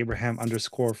at Abraham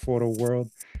underscore photo world.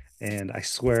 And I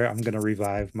swear I'm gonna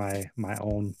revive my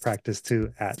own practice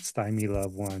too at Stymie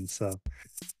Love One. So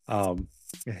um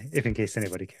if in case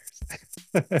anybody cares.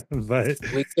 But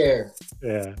We care.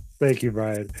 yeah, thank you,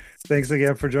 Brian. Thanks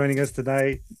again for joining us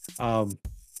tonight. Um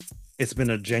it's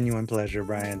been a genuine pleasure,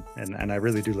 Brian, and I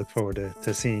really do look forward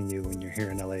to seeing you when you're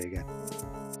here in LA again.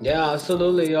 Yeah,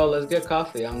 absolutely, yo. Let's get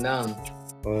coffee. I'm down.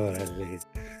 Órale.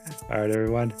 All right,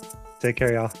 everyone. Take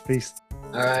care, y'all. Peace.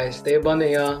 All right, stay abundant,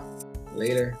 y'all.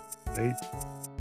 Later. Bye.